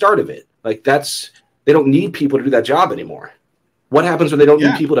 this is the start of it. Like, they don't need people to do that job anymore. What happens when they don't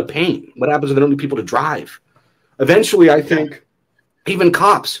need people to paint? What happens when they don't need people to drive? Eventually, I think even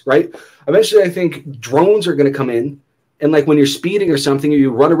cops, right? Eventually, I think drones are going to come in. And like when you're speeding or something, or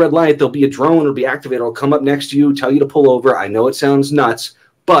you run a red light, there'll be a drone or be activated. It'll come up next to you, tell you to pull over. I know it sounds nuts,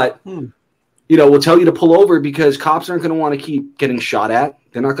 but we'll tell you to pull over because cops aren't going to want to keep getting shot at.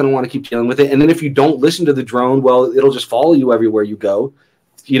 They're not going to want to keep dealing with it. And then if you don't listen to the drone, well, it'll just follow you everywhere you go.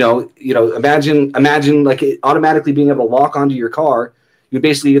 Imagine like it automatically being able to lock onto your car. You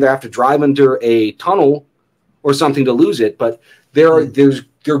basically either have to drive under a tunnel or something to lose it. But they're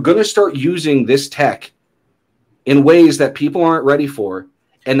going to start using this tech in ways that people aren't ready for,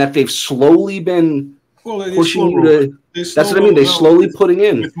 and that they've slowly been pushing you to. That's what I mean. They slowly putting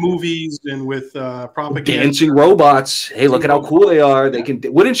in with movies and with propaganda. Dancing robots. Hey, look at how cool they are. They can.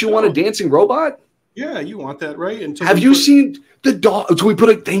 Wouldn't you want a dancing robot? Yeah, you want that, right? Have you seen the dog? So we put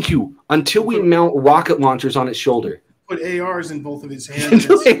it. Thank you. Until we mount rocket launchers on its shoulder. Put ARs in both of its hands.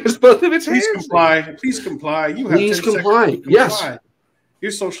 Both of its hands. Please comply. You have please comply. Yes.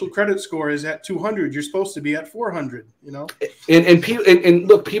 Your social credit score is at 200. You're supposed to be at 400. And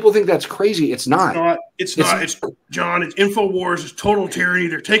look, people think that's crazy. It's not. It's not. It's John. It's InfoWars. It's total tyranny.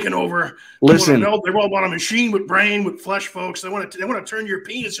 They're taking over. Listen, they all want a machine with brain, with flesh, folks. They want to turn your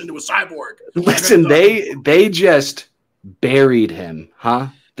penis into a cyborg. Listen, they just buried him, huh?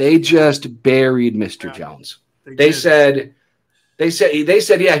 They just buried Mr. Jones. They said,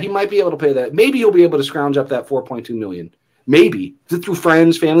 yeah, he might be able to pay that. Maybe he'll be able to scrounge up that 4.2 million. Maybe through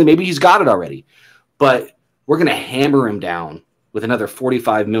friends, family. Maybe he's got it already. But we're going to hammer him down with another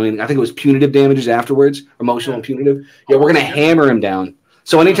 45 million. I think it was punitive damages afterwards, emotional and punitive. Yeah, we're going to hammer him down.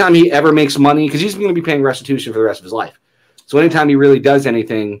 So anytime he ever makes money, because he's going to be paying restitution for the rest of his life. So anytime he really does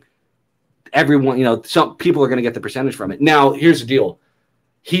anything, everyone, some people are going to get the percentage from it. Now, here's the deal.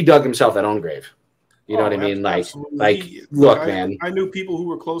 He dug himself that own grave. You know what I mean? Look, man. I knew people who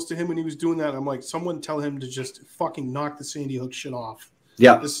were close to him when he was doing that. I'm like, someone tell him to just fucking knock the Sandy Hook shit off.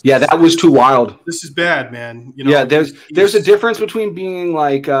 Yeah, that was too wild. This is bad, man. There's a difference between being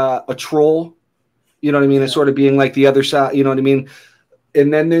like a troll, you know what I mean, and sort of being like the other side, you know what I mean.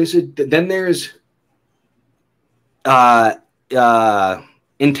 And then there's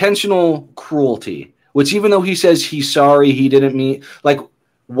intentional cruelty, which even though he says he's sorry, he didn't mean. Like,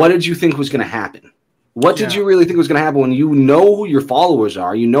 what did you think was going to happen? What did you really think was going to happen when you know who your followers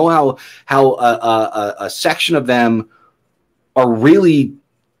are? You know how a section of them are really,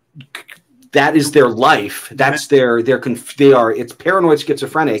 that is their life. That's they are. It's paranoid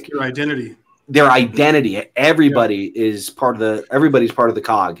schizophrenic. It's their identity. Everybody is part of the. Everybody's part of the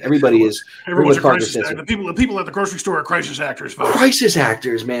cog. Everyone's a crisis actor. The people at the grocery store are crisis actors, folks. Crisis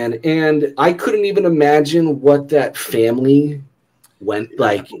actors, man. And I couldn't even imagine what that family went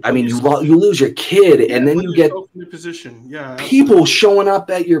like. I mean, you lose your kid, and then you get in position. Yeah, people showing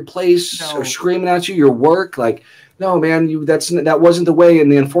up at your place or screaming at you, your work. Like, no, man, that wasn't the way.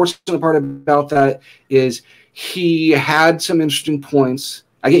 And the unfortunate part about that is he had some interesting points.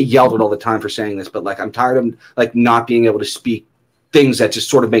 I get yelled at all the time for saying this, but like I'm tired of like not being able to speak things that just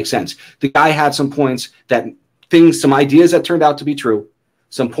sort of make sense. The guy had some points some ideas that turned out to be true,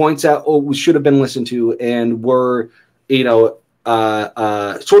 some points that should have been listened to and were,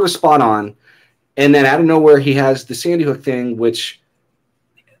 sort of spot on. And then out of nowhere, he has the Sandy Hook thing, which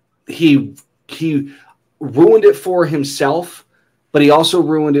he ruined it for himself, but he also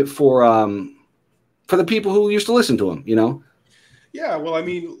ruined it for the people who used to listen to him, Yeah, well, I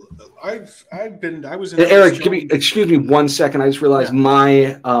mean, I was in Eric, excuse me 1 second. I just realized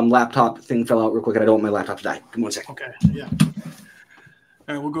my laptop thing fell out real quick, and I don't want my laptop to die. Give me 1 second. Okay, yeah.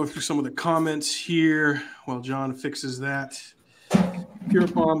 All right, we'll go through some of the comments here while John fixes that. Pure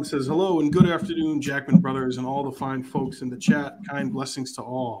Palm says, hello and good afternoon, Jackman Brothers, and all the fine folks in the chat. Kind blessings to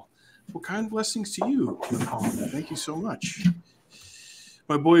all. Well, kind blessings to you, Pure Palm. Thank you so much.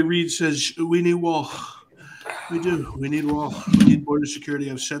 My boy Reed says we need wall. We do. We need wall. We need border security.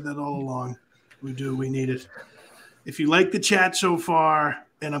 I've said that all along. We do. We need it. If you like the chat so far,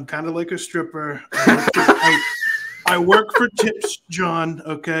 and I'm kind of like a stripper, I work for tips, John.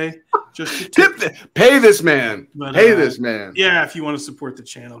 Okay, just pay this man. But, pay this man. Yeah, if you want to support the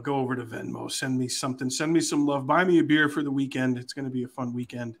channel, go over to Venmo. Send me something. Send me some love. Buy me a beer for the weekend. It's going to be a fun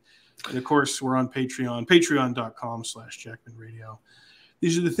weekend. And of course, we're on Patreon. Patreon.com/Jackman Radio.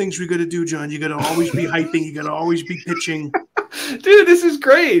 These are the things we got to do, John. You got to always be hyping. You got to always be pitching. Dude, this is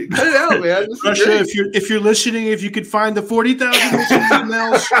great. Cut it out, man. Russia, if you're listening, if you could find the 40,000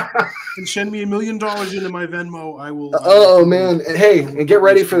 emails and send me $1 million into my Venmo, I will. Oh man! Hey, and get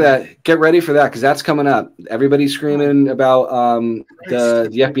ready for that. Get ready for that because that's coming up. Everybody's screaming about the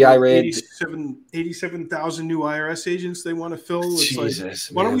FBI raid. 87,000 new IRS agents they want to fill. It's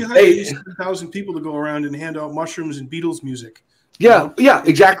Jesus, like, why don't we hire 87,000 people to go around and hand out mushrooms and Beatles music? Yeah, yeah,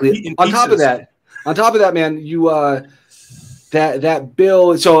 exactly. On top of that, man, you that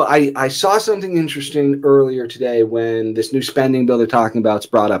bill. So I saw something interesting earlier today when this new spending bill they're talking about is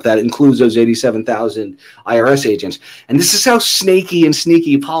brought up that includes those 87,000 IRS agents, and this is how snaky and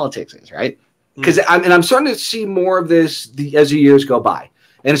sneaky politics is, right? Because I'm starting to see more of this as the years go by,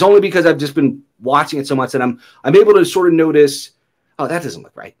 and it's only because I've just been watching it so much that I'm able to sort of notice, oh, that doesn't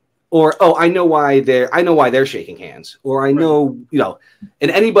look right. Or, oh, I know why they're shaking hands. Or I know,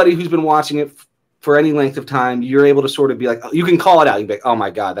 and anybody who's been watching it for any length of time, you're able to sort of be like, you can call it out. You can be like, oh my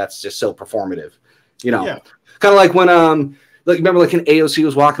God, that's just so performative. Kind of like when, remember like when AOC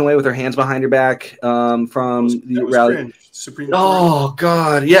was walking away with her hands behind her back from the rally. Supreme Court. Oh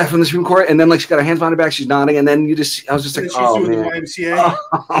God, yeah, from the Supreme Court, and then like she got her hands behind her back, she's nodding, and then I was just like, oh man, the YMCA.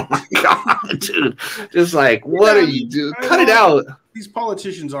 Oh my God, dude, just like, what are you doing? Cut it out. These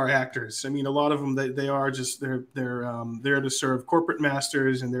politicians are actors. I mean, a lot of them they are just they're there to serve corporate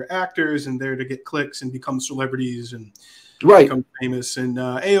masters, and they're actors, and they're to get clicks and become celebrities and become famous. And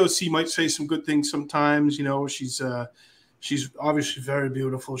AOC might say some good things sometimes. She's obviously very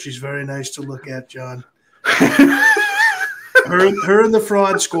beautiful. She's very nice to look at, John. Her and the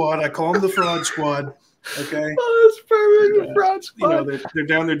fraud squad. I call them the fraud squad. Okay. Oh, that's perfect. The fraud squad. They're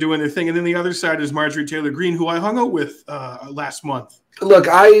down there doing their thing, and then the other side is Marjorie Taylor Greene, who I hung out with last month. Look,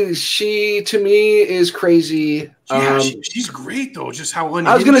 she to me is crazy. Yeah, she's great though. Just how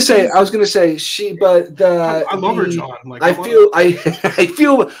I was gonna say she, but I love her, John. Like I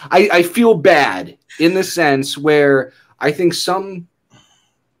feel bad in the sense where I think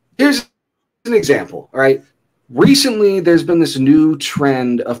here's an example. All right. Recently, there's been this new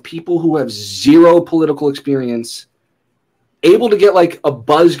trend of people who have zero political experience able to get like a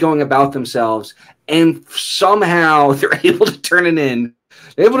buzz going about themselves, and somehow they're able to turn it in.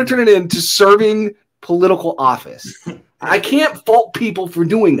 They're able to turn it into serving political office. I can't fault people for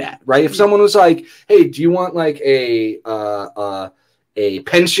doing that, right? If someone was like, "Hey, do you want like a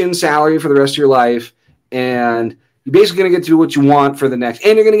pension salary for the rest of your life?" and you're basically going to get to do what you want for the next,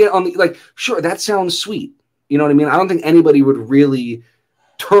 and you're going to get on the sure, that sounds sweet. You know what I mean? I don't think anybody would really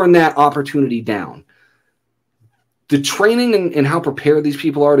turn that opportunity down. The training and how prepared these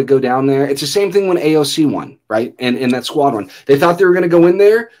people are to go down there, it's the same thing when AOC won, right? And that squad won. They thought they were going to go in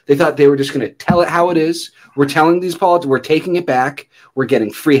there. They thought they were just going to tell it how it is. We're telling these politics, we're taking it back. We're getting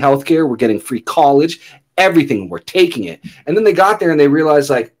free healthcare. We're getting free college, everything. We're taking it. And then they got there and they realized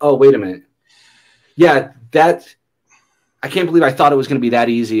like, oh, wait a minute. Yeah, I can't believe I thought it was going to be that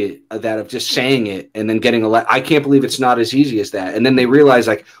easy, that of just saying it and then getting I can't believe it's not as easy as that. And then they realize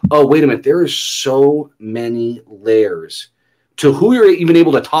like, oh, wait a minute, there are so many layers to who you're even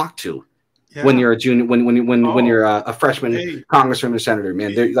able to talk to when you're a junior, when you're a freshman congressman or senator,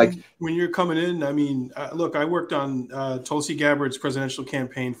 man. They're like when you're coming in. I mean, look, I worked on Tulsi Gabbard's presidential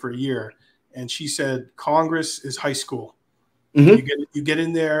campaign for a year, and she said Congress is high school. Mm-hmm. You get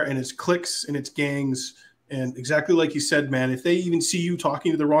in there, and it's cliques and it's gangs. And exactly like you said, man, if they even see you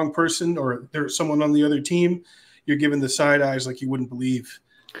talking to the wrong person or there's someone on the other team, you're given the side eyes like you wouldn't believe.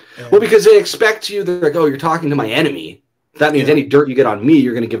 Well, because they expect you, they're like, oh, you're talking to my enemy. That means any dirt you get on me,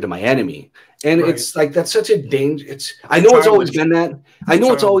 you're going to give to my enemy. And it's like, that's such a danger. I know it's always been that. I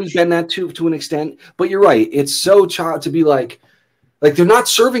know it's always been that to an extent, but you're right. It's so child to be like they're not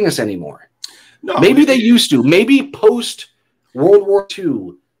serving us anymore. No, maybe they used to. Maybe post World War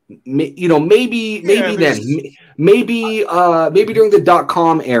II. Maybe then, maybe during the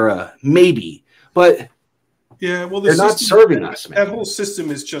 .com era, maybe, but they're not serving us. Man. That whole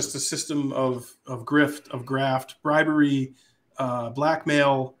system is just a system of grift, of graft, bribery,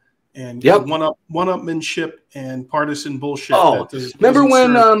 blackmail, and Yep. one-upmanship and partisan bullshit. Oh, remember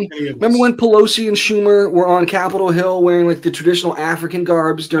when Pelosi and Schumer were on Capitol Hill wearing like the traditional African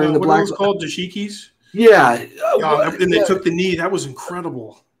garbs during the What Black? are those called? Dashikis? Yeah. And they took the knee. That was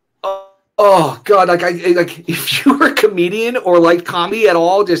incredible. Oh God! Like if you were a comedian or like comedy at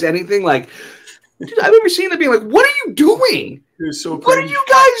all, just anything like, dude, I've never seen it being like, "What are you doing? So what are you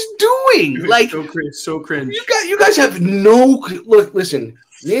guys doing?" Like, so cringe. You guys have no look. Listen,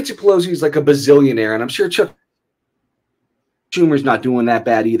 Nancy Pelosi is like a bazillionaire, and I'm sure Chuck Schumer's not doing that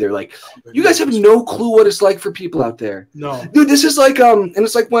bad either. Like, you guys have no clue what it's like for people out there. No, dude, this is like and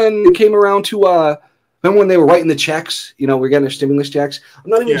it's like when it came around to remember when they were writing the checks? You know, we're getting their stimulus checks. I'm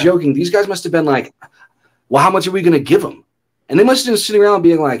not even joking. These guys must have been like, well, how much are we going to give them? And they must have been sitting around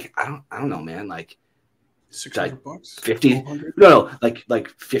being like, I don't know, man. Like $600, 50, no, like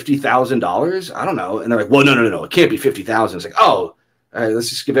 $50,000. I don't know. And they're like, well, no, it can't be 50,000. It's like, oh, all right, let's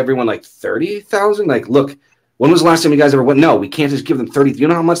just give everyone like 30,000. Like, look, when was the last time you guys ever went? No, we can't just give them 30. You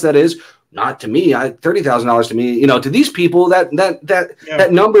know how much that is? Not to me. $30,000 to me. You know, to these people, that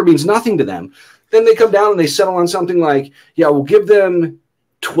number means nothing to them. Then they come down and they settle on something like, yeah, we'll give them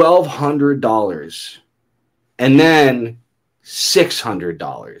 $1,200 and then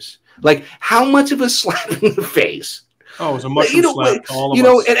 $600. Like, how much of a slap in the face? Oh, it was a mushroom slap to all of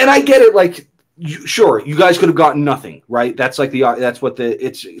us. And I get it. Like, sure, you guys could have gotten nothing, right? That's like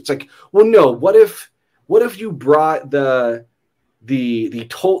it's like, well, no. What if you brought the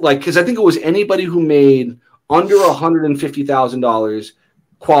total, like, because I think it was anybody who made under $150,000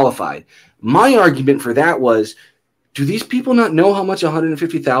 qualified. My argument for that was, do these people not know how much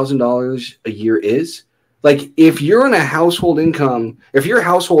 $150,000 a year is? Like, if you're in a household income, if your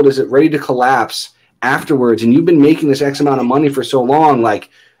household is ready to collapse afterwards and you've been making this X amount of money for so long,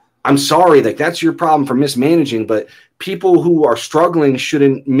 like, I'm sorry, like, that's your problem for mismanaging, but people who are struggling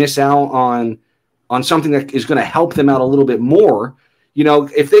shouldn't miss out on something that is going to help them out a little bit more. You know,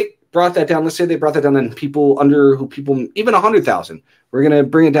 if they brought that down, let's say they brought that down, then people even 100,000, we're going to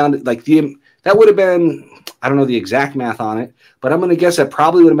bring it down to like that would have been, I don't know the exact math on it, but I'm going to guess that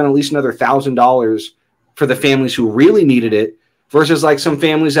probably would have been at least another $1,000 for the families who really needed it versus like some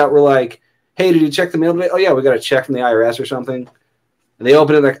families that were like, hey, did you check the mail today? Oh yeah, we got a check from the IRS or something. And they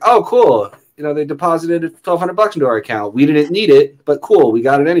open it like, oh, cool. You know, they deposited $1,200 into our account. We didn't need it, but cool. We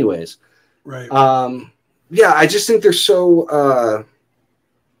got it anyways. Right. Yeah, I just think they're so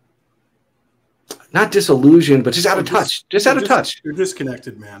not disillusioned, but just out of touch. They're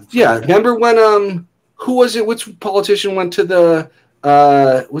disconnected, man. Yeah. Remember when who was it? Which politician went to the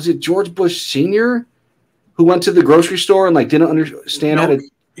was it George Bush Sr. who went to the grocery store and like didn't understand how to.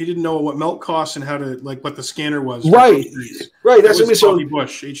 He didn't know what milk costs and how to like what the scanner was. Right. That's what I mean. So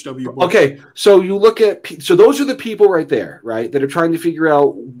H.W. Bush. Okay, so you look at those are the people right there, right, that are trying to figure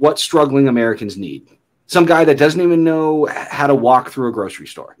out what struggling Americans need. Some guy that doesn't even know how to walk through a grocery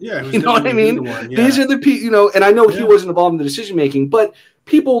store. Yeah, you know what I mean. These are the people, you know, and I know he wasn't involved in the decision making, but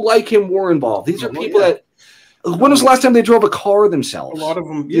people like him were involved. These are people that. When was the last time they drove a car themselves? A lot of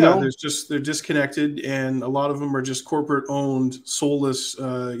them, they're disconnected, and a lot of them are just corporate-owned, soulless,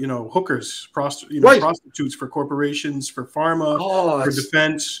 hookers, prostitutes for corporations, for pharma, for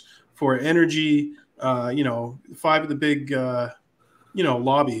defense, for energy. 5 of the big,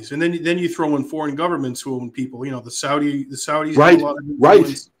 lobbies, and then you throw in foreign governments who own people. You know, the Saudis, right, have a lot of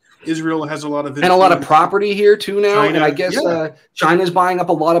influence. Israel has a lot of influence. And a lot of property here too now, China, and I guess China's buying up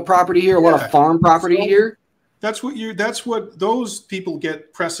a lot of property here, a lot of farm property here. That's what those people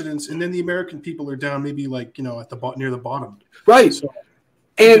get precedence, and then the American people are down maybe like at the near the bottom. Right. So,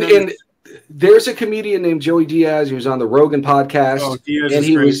 and there's a comedian named Joey Diaz who's on the Rogan podcast. Oh, Diaz and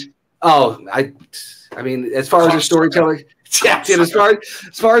is great. I mean, as far as the storytelling, as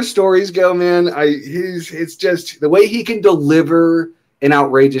far as stories go, man, it's just the way he can deliver an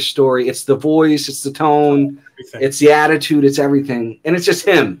outrageous story. It's the voice, it's the tone, it's the attitude, it's everything, and it's just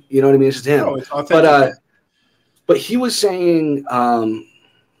him. You know what I mean? It's just him. Oh, it's authentic. But he was saying,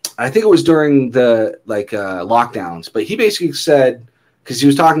 I think it was during the lockdowns, but he basically said, because he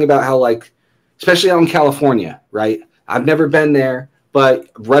was talking about how especially out in California, right? I've never been there, but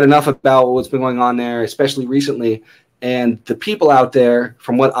read enough about what's been going on there, especially recently. And the people out there,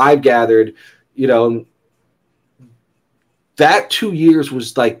 from what I've gathered, that 2 years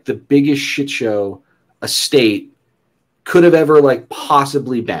was like the biggest shit show a state could have ever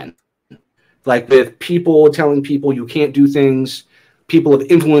possibly been. Like with people telling people you can't do things, people of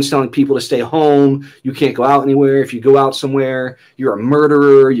influence telling people to stay home, you can't go out anywhere. If you go out somewhere, you're a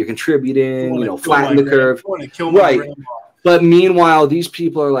murderer, you're contributing, flatten the curve. Right. But meanwhile, these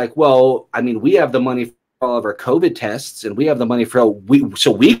people are like, well, I mean, we have the money for all of our COVID tests, and we have the money for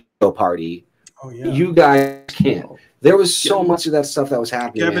so we party. Oh yeah, you guys can't. There was so much of that stuff that was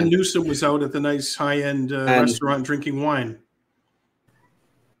happening. Gavin Newsom was out at the nice high-end restaurant drinking wine.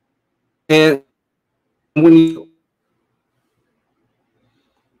 And when you...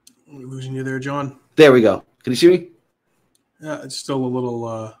 We're losing you there, John. There we go. Can you see me? Yeah, it's still a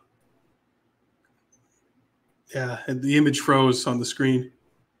little... the image froze on the screen.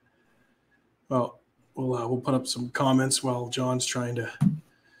 Well, we'll put up some comments while John's trying to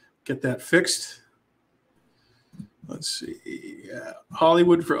get that fixed. Let's see. Yeah.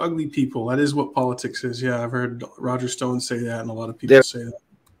 Hollywood for ugly people. That is what politics is. Yeah, I've heard Roger Stone say that, and a lot of people say that.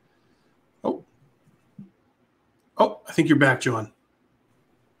 Oh, I think you're back, John.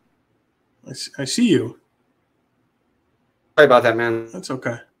 I see you. Sorry about that, man. That's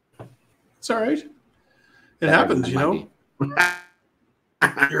okay. It's all right. It happens, you know.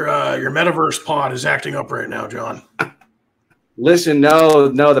 Your metaverse pod is acting up right now, John. Listen, no,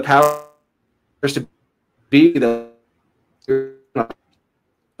 the power is to be they're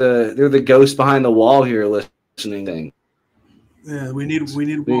the ghost behind the wall here listening thing. Yeah, we need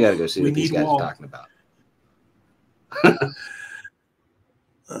we gotta go see what these guys are talking about.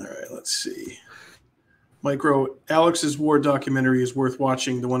 All right, let's see. Mike wrote, Alex's war documentary is worth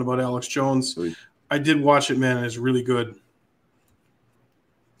watching, the one about Alex Jones. Sweet. I did watch it, man, and it's really good.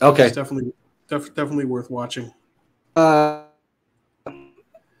 Okay. It's definitely worth watching. Like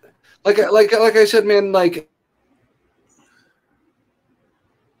I said, man, like...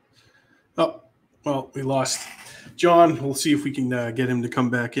 Oh, well, we lost John. We'll see if we can get him to come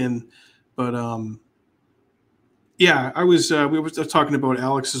back in. But, yeah, we were talking about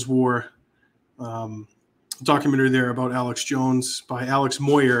Alex's War, documentary there about Alex Jones by Alex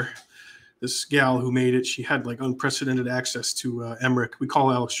Moyer, this gal who made it. She had like unprecedented access to Emmerich. We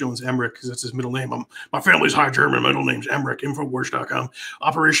call Alex Jones Emmerich because that's his middle name. My family's High German. Middle name's Emmerich. Infowars.com.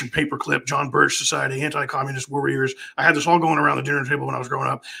 Operation Paperclip. John Birch Society. Anti-communist warriors. I had this all going around the dinner table when I was growing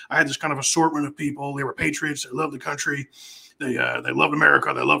up. I had this kind of assortment of people. They were patriots. They loved the country. They loved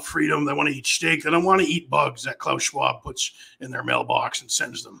America. They love freedom. They want to eat steak. They don't want to eat bugs that Klaus Schwab puts in their mailbox and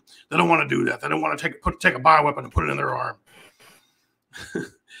sends them. They don't want to do that. They don't want to take a bioweapon and put it in their arm.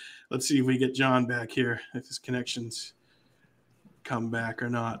 Let's see if we get John back here, if his connections come back or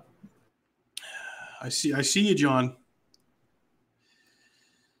not. I see you, John.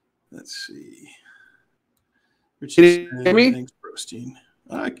 Let's see. Can you hear me? Thanks, Brostein.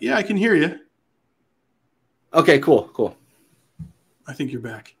 Yeah, I can hear you. Okay, cool. I think you're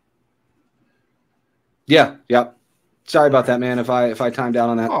back. Yeah. Sorry about that, man. If I timed out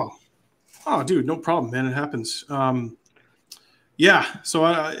on that. Oh, dude, no problem, man. It happens. Yeah, so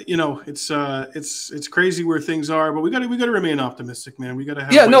it's crazy where things are, but we got to remain optimistic, man. We got to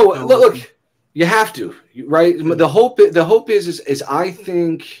have. Yeah, no, look, you have to, right? The hope is I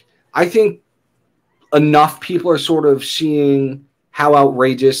think enough people are sort of seeing how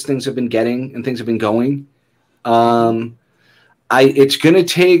outrageous things have been getting and things have been going. It's going to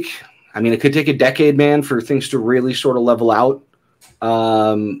take. I mean, it could take a decade, man, for things to really sort of level out,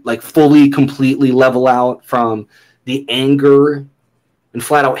 like fully, completely level out from the anger and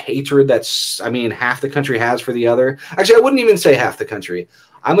flat out hatred that's, I mean, half the country has for the other. Actually, I wouldn't even say half the country.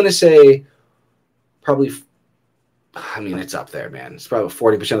 I'm going to say probably, I mean, it's up there, man. It's probably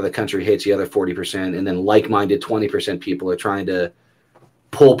 40% of the country hates the other 40%. And then like-minded 20% people are trying to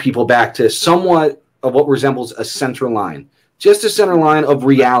pull people back to somewhat of what resembles a center line. Just a center line of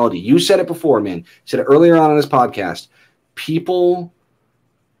reality. You said it before, man. You said it earlier on in this podcast.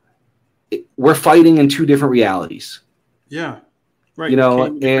 We're fighting in two different realities. Yeah. Right. You know,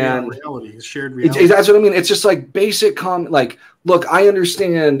 and reality, shared reality. That's what I mean. It's just like basic like, look, I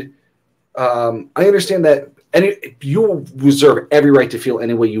understand that you reserve every right to feel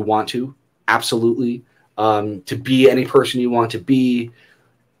any way you want to. Absolutely. To be any person you want to be,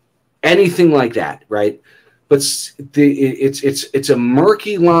 anything like that. Right. But it's a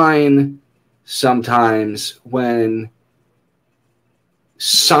murky line sometimes when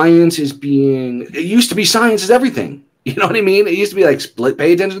science is it used to be science is everything. You know what I mean? It used to be like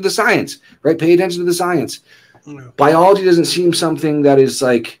pay attention to the science, right? Pay attention to the science. Yeah. Biology doesn't seem something that is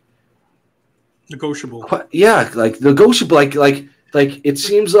like negotiable. Yeah, like negotiable. Like it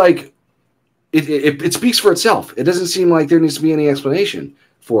seems like it speaks for itself. It doesn't seem like there needs to be any explanation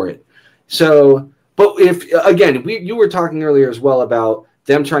for it. So, but if again, you were talking earlier as well about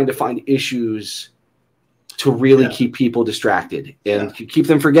them trying to find issues to really keep people distracted and keep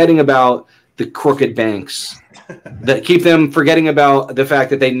them forgetting about the crooked banks, that keep them forgetting about the fact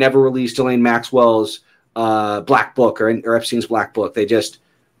that they never released Ghislaine Maxwell's Black Book or Epstein's Black Book. They just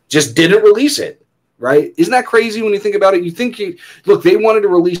didn't release it, right? Isn't that crazy when you think about it? You think look, they wanted to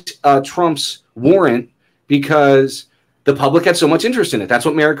release Trump's warrant because the public had so much interest in it. That's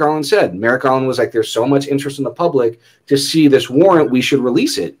what Merrick Garland said. Merrick Garland was like, there's so much interest in the public to see this warrant, we should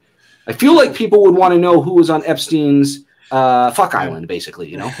release it. I feel like people would want to know who was on Epstein's fuck island, basically,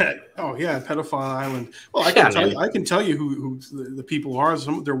 you know? Oh yeah, pedophile island. Well, I can tell you who the people are.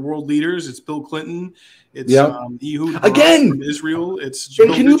 They're world leaders. It's Bill Clinton. It's Ehud again from Israel. It's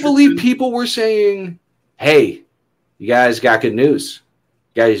and can you believe people were saying, "Hey, you guys got good news.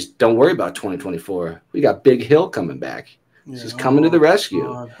 You guys, don't worry about 2024. We got Big Hill coming back. She's coming to the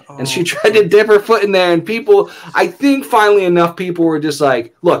rescue." And she tried to dip her foot in there, and people, I think finally enough people were just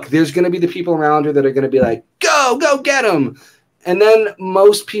like, look, there's going to be the people around her that are going to be like, go get him. And then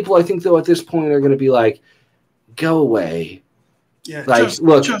most people, I think, though, at this point are going to be like, go away. Yeah, like,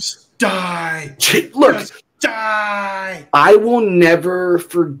 just die. Look, just die. I will never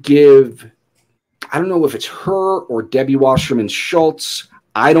forgive, I don't know if it's her or Debbie Wasserman Schultz.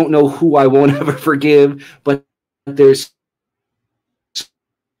 I don't know who I won't ever forgive, but there's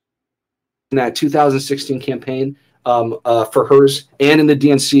in that 2016 campaign for hers and in the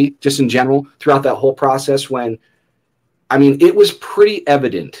DNC, just in general, throughout that whole process when, I mean, it was pretty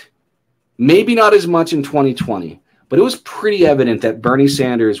evident, maybe not as much in 2020, but it was pretty evident that Bernie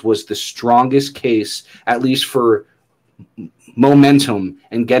Sanders was the strongest case, at least for momentum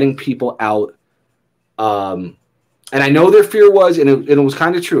and getting people out. And I know their fear was, and it was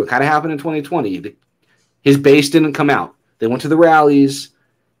kind of true. It kind of happened in 2020. His base didn't come out. They went to the rallies,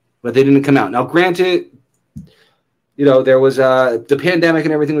 but they didn't come out. Now, granted, you know, there was the pandemic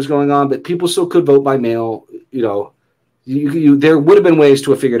and everything was going on, but people still could vote by mail. You know, there would have been ways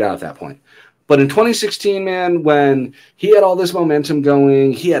to have figured out at that point. But in 2016, man, when he had all this momentum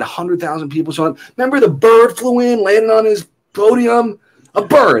going, he had 100,000 people showing up. Remember the bird flew in, landed on his podium? A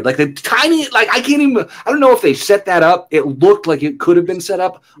bird, like the tiny, like I don't know if they set that up. It looked like it could have been set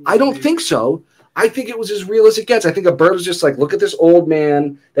up. I don't think so. I think it was as real as it gets. I think a bird was just like, look at this old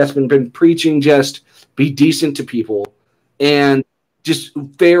man that's been preaching, just be decent to people and just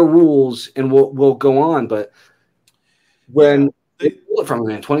fair rules and we'll go on. But when they pulled it from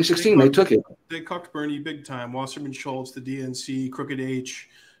him in 2016, they took it. They cucked Bernie big time. Wasserman Schultz, the DNC, Crooked H,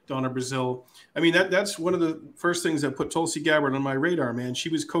 Donna Brazile. I mean, that's one of the first things that put Tulsi Gabbard on my radar, man. She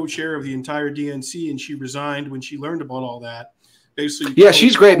was co-chair of the entire DNC, and she resigned when she learned about all that. Basically, yeah,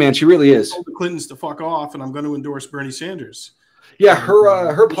 she's great, man. She really is. Told the Clintons to fuck off, and I'm going to endorse Bernie Sanders. Yeah,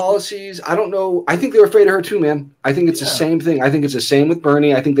 her policies, I don't know. I think they're afraid of her too, man. I think it's the same thing. I think it's the same with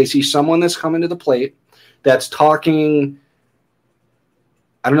Bernie. I think they see someone that's coming to the plate that's talking,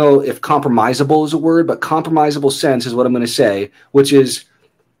 I don't know if compromisable is a word, but compromisable sense is what I'm going to say, which is,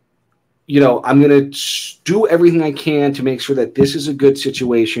 you know, I'm going to do everything I can to make sure that this is a good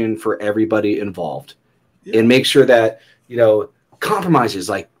situation for everybody involved and make sure that, you know, compromises,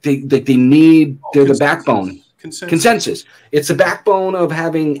 like they need, they're the backbone. Consensus. It's the backbone of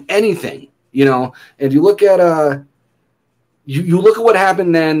having anything, you know, and you look at, you look at what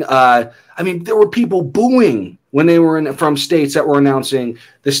happened then. I mean, there were people booing when they were from states that were announcing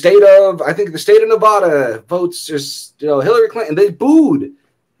the state of Nevada votes, just, you know, Hillary Clinton. They booed.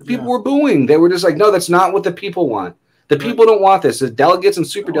 People were booing. They were just like, no, that's not what the people want. The people don't want this. The delegates and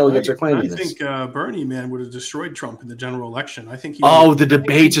superdelegates are claiming this. I think Bernie, man, would have destroyed Trump in the general election. I think. The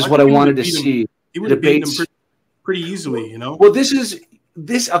debates is what I wanted to see. He would have beaten him pretty easily, you know. Well,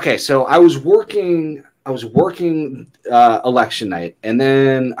 okay. So I was working election night, and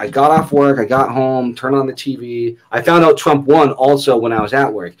then I got off work. I got home, turned on the TV. I found out Trump won also when I was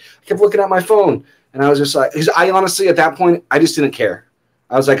at work. I kept looking at my phone, and I was just like, I honestly at that point I just didn't care.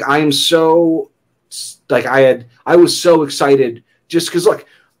 I was like, I am so, like, I was so excited just because, look,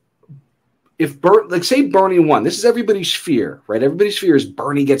 if say Bernie won, this is everybody's fear, right? Everybody's fear is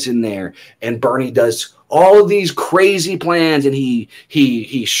Bernie gets in there and Bernie does all of these crazy plans and he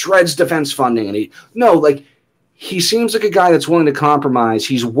shreds defense funding and he seems like a guy that's willing to compromise.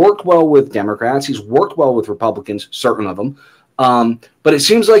 He's worked well with Democrats. He's worked well with Republicans, certain of them. But it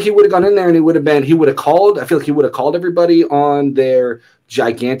seems like he would have gone in there and he would have called everybody on their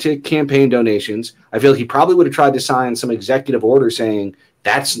gigantic campaign donations. I feel like he probably would have tried to sign some executive order saying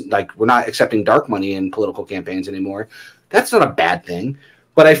that's like, we're not accepting dark money in political campaigns anymore. That's not a bad thing.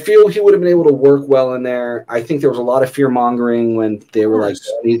 But I feel he would have been able to work well in there. I think there was a lot of fear mongering when they were like,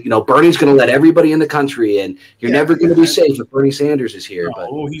 you know, Bernie's going to let everybody in the country, and you're never going to be safe if Bernie Sanders is here.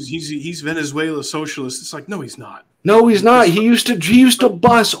 No, but he's Venezuela socialist. It's like, no, he's not. No, he's not. He used to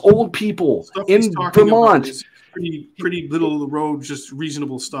bus old people in Vermont. Pretty little of the road, just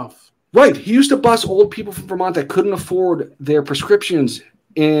reasonable stuff. Right. He used to bus old people from Vermont that couldn't afford their prescriptions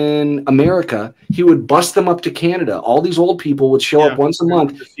in America, he would bus them up to Canada. All these old people would show up once a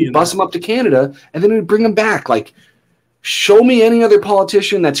month. He'd bus them up to Canada, and then he'd bring them back. Like, show me any other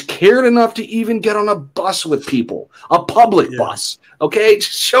politician that's cared enough to even get on a bus with people, a public bus. Okay,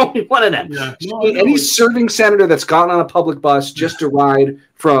 just show me one of them. Yeah. Any serving senator that's gotten on a public bus just to ride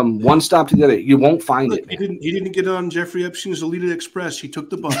from one stop to the other, you won't find it. He didn't get on Jeffrey Epstein's Elite Express. He took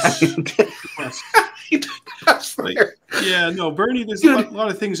the bus. He took the bus there. Yeah, no, Bernie. There's a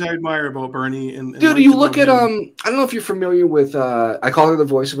lot of things I admire about Bernie. And dude, you look at I don't know if you're familiar with I call her the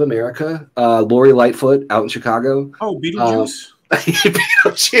voice of America, Lori Lightfoot out in Chicago. Oh, Beetlejuice.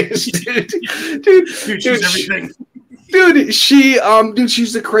 Dude, she's everything. Dude,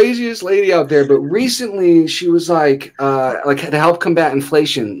 she's the craziest lady out there. But recently, she was like to help combat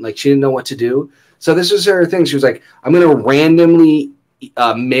inflation. Like, she didn't know what to do. So this was her thing. She was like, I'm going to randomly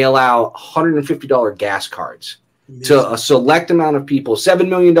mail out $150 gas cards to a select amount of people, $7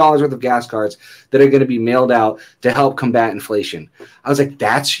 million worth of gas cards that are going to be mailed out to help combat inflation. I was like,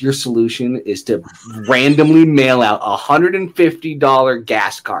 that's your solution, is to randomly mail out $150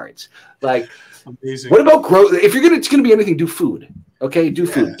 gas cards. Like, amazing. What about growth? If it's gonna be anything, do food. Okay, do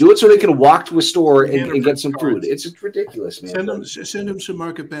food. Do it so they can walk to a store and get some food. It's just ridiculous, man. Send them some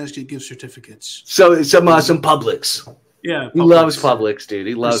Market Basket gift certificates. So some Publix. Yeah, Publix. He loves Publix, dude.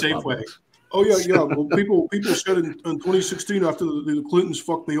 He loves Publix. Oh yeah. Well, people said in 2016 after the Clintons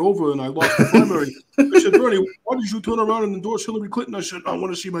fucked me over and I lost the primary. I said, Bernie, why did you turn around and endorse Hillary Clinton? I said, I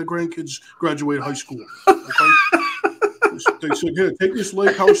want to see my grandkids graduate high school. Okay? They said, "Here, take this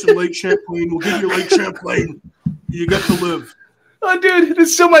lake house in Lake Champlain. We'll give you Lake Champlain. You get to live." Oh, dude,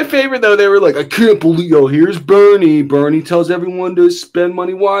 it's still my favorite, though. They were like, I can't believe, here's Bernie. Bernie tells everyone to spend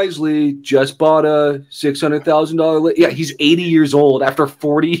money wisely. Just bought a $600,000 lake. Yeah, he's 80 years old after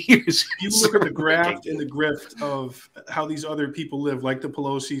 40 years. You look at the graft and the grift of how these other people live, like the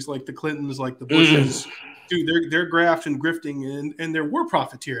Pelosi's, like the Clintons, like the Bushes. Dude, they're graft and grifting, and they're war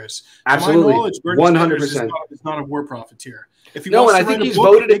profiteers. Absolutely, to my knowledge, Bernie 100% is not a war profiteer. If he I think he's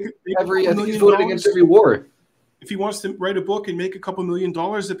voted against every war. If he wants to write a book and make a couple $1 million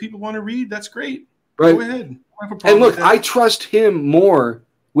that people want to read, that's great. Right. Go ahead. And look, I trust him more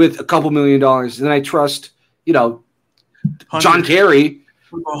with a couple $1 million than I trust, John Kerry.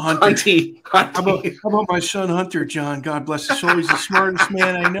 Hunty. How about my son Hunter, John? God bless his soul. He's the smartest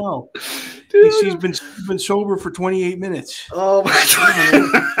man I know. Dude. He's been sober for 28 minutes. Oh my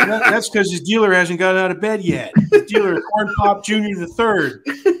God. That's because his dealer hasn't got out of bed yet. His dealer, Corn Pop Jr. III.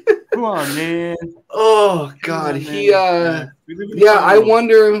 Come on, man. Oh God. I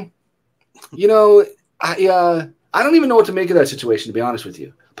wonder, I don't even know what to make of that situation, to be honest with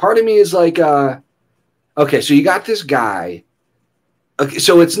you. Part of me is like, okay, so you got this guy. Okay,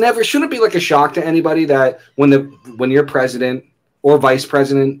 so shouldn't be like a shock to anybody that when you're president or vice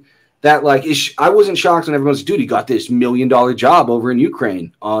president, that like I wasn't shocked when everyone's, dude, he got this $1 million job over in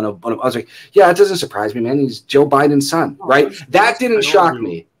Ukraine I was like, yeah, it doesn't surprise me, man. He's Joe Biden's son, right? That didn't shock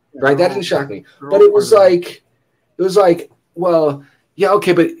me, right? That didn't shock me. But it was like, well, yeah,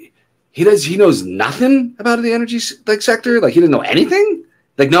 okay, but he knows nothing about the energy sector. Like, he didn't know anything.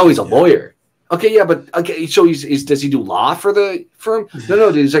 Like, no, he's a lawyer. Okay, yeah, but okay, so does he do law for the firm?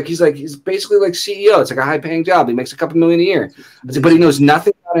 No, dude. He's basically like CEO. It's like a high paying job. He makes a couple million a year. I said, but he knows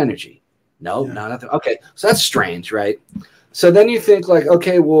nothing about energy. No, nothing. Okay, so that's strange, right? So then you think like,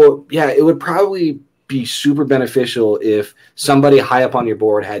 okay, well, yeah, it would probably be super beneficial if somebody high up on your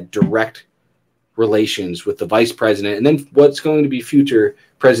board had direct relations with the vice president and then what's going to be future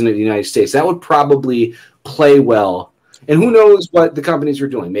president of the United States. That would probably play well. And who knows what the companies were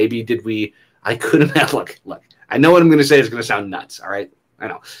doing? Maybe I couldn't have look. I know what I'm going to say is going to sound nuts. All right, I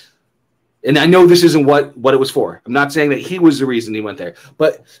know, and I know this isn't what it was for. I'm not saying that he was the reason he went there,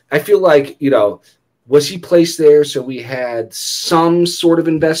 but I feel like was he placed there so we had some sort of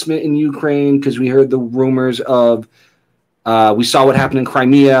investment in Ukraine because we heard the rumors of we saw what happened in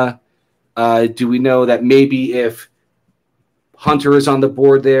Crimea. Do we know that maybe if Hunter is on the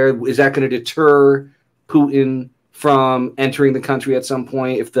board there, is that going to deter Putin from entering the country at some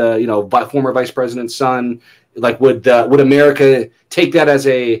point? If the former vice president's son, like would America take that as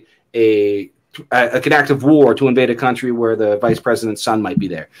an act of war to invade a country where the vice president's son might be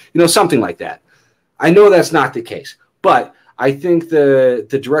there? Something like that. I know that's not the case, but I think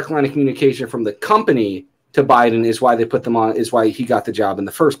the direct line of communication from the company to Biden is why they put them on, is why he got the job in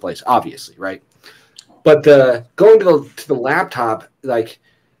the first place, obviously, right? But going to the laptop, like,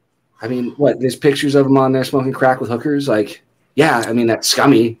 I mean, there's pictures of him on there smoking crack with hookers. Like, yeah, I mean, that's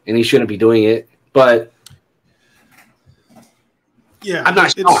scummy, and he shouldn't be doing it. But yeah, I'm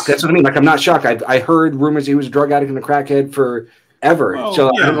not shocked. That's what I mean. Like, I'm not shocked. I heard rumors he was a drug addict and a crackhead for ever. Well,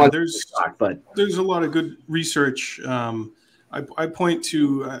 so yeah, I don't like there's a lot of good research. I point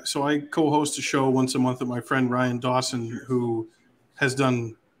to so I co-host a show once a month with my friend Ryan Dawson, who has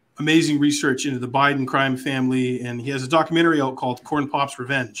done amazing research into the Biden crime family, and he has a documentary out called Corn Pop's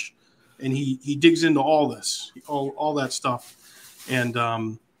Revenge, and he digs into all this, all that stuff, and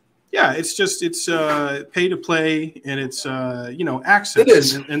yeah, it's pay to play, and it's access. It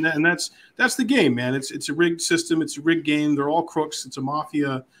is, and that's the game, man. It's a rigged system. It's a rigged game. They're all crooks. It's a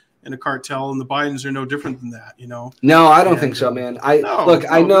mafia and a cartel, and the Bidens are no different than that. No, I don't think so, man.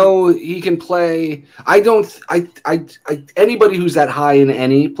 I know he can play. I don't. I anybody who's that high in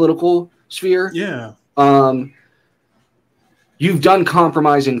any political sphere, yeah. You've done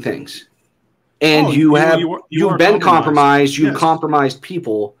compromising things, and you've been compromised. You've compromised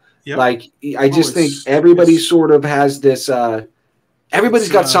people. Yep. Like I just think everybody sort of has this. Everybody's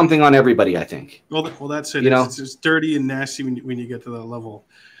got something on everybody. I think. Well, that's it. It's dirty and nasty when you get to that level.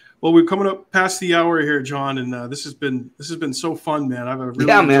 Well, we're coming up past the hour here, John, and this has been so fun, man. I've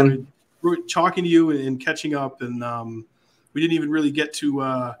really enjoyed talking to you and catching up, and we didn't even really get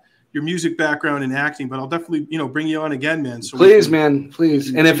to your music background and acting, but I'll definitely bring you on again, man. So please. And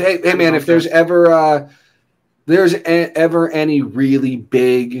if there's ever any really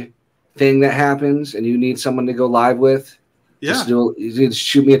big thing that happens and you need someone to go live with, just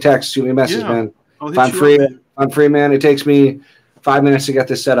shoot me a text, shoot me a message, man. If I'm free, man. It takes me 5 minutes to get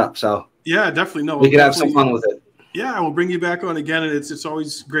this set up, so yeah, definitely. No, we can have some fun with it. Yeah, we'll bring you back on again, and it's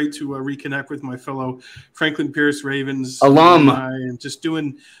always great to reconnect with my fellow Franklin Pierce Ravens alum, and just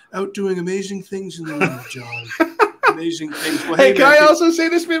doing amazing things in the world, John. Amazing things. Well, hey, can I also say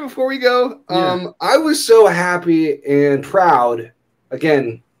this, man, before we go? Yeah. I was so happy and proud.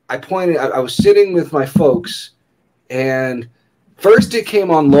 Again, I was sitting with my folks, and first it came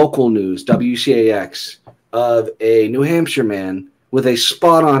on local news, WCAX, of a New Hampshire man with a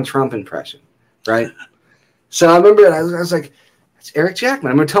spot-on Trump impression, right? So I remember I was like, "It's Eric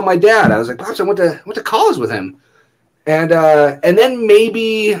Jackman." I'm going to tell my dad. I was like, "Pops, I went to college with him," and then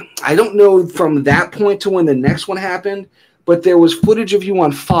maybe I don't know from that point to when the next one happened, but there was footage of you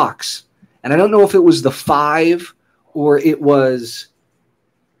on Fox, and I don't know if it was the 5 or it was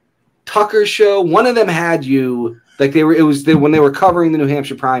Tucker's show. One of them had you. Like when they were covering the New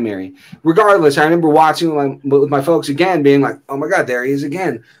Hampshire primary. Regardless, I remember watching with my folks again, being like, "Oh my God, there he is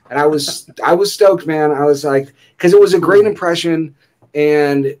again!" And I was stoked, man. I was like, because it was a great impression,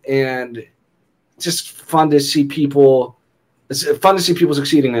 and just fun to see people. It's fun to see people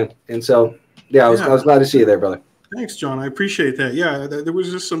succeeding, man. And so, I was glad to see you there, brother. Thanks, John. I appreciate that. Yeah, there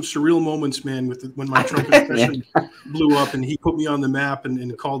was just some surreal moments, man, when my Trump impression blew up, and he put me on the map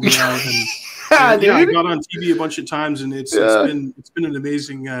and called me out. And I got on TV a bunch of times, and it's been an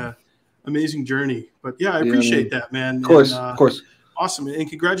amazing journey. But yeah, I appreciate that, man. Of course. Awesome, and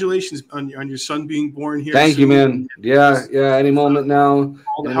congratulations on your son being born here. Thank you, man. Yeah. Any moment now.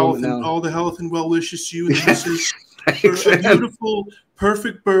 All the health and well wishes to you and the missus. For a beautiful,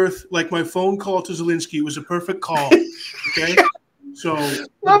 perfect birth, like my phone call to Zelensky. It was a perfect call. Okay, so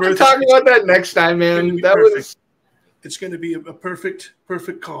we'll have to talk about that next time, man. It's going to be a perfect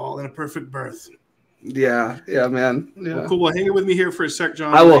call and a perfect birth. Yeah, man. Yeah. Well, cool. Well, hang it with me here for a sec,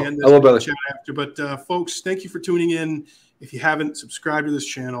 John. I will, brother. Chat after. But folks, thank you for tuning in. If you haven't subscribed to this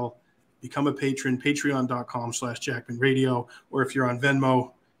channel, become a patron. Patreon.com/JackmanRadio, or if you're on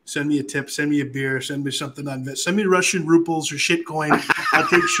Venmo, send me a tip, send me a beer, send me something send me Russian rubles or shitcoin. I'll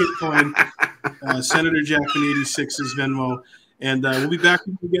take shitcoin. Senator Jackman 86 is Venmo, and we'll be back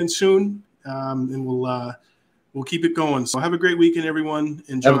with you again soon, and we'll keep it going. So have a great weekend, everyone.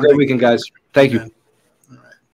 Have a great weekend, guys. Thank you.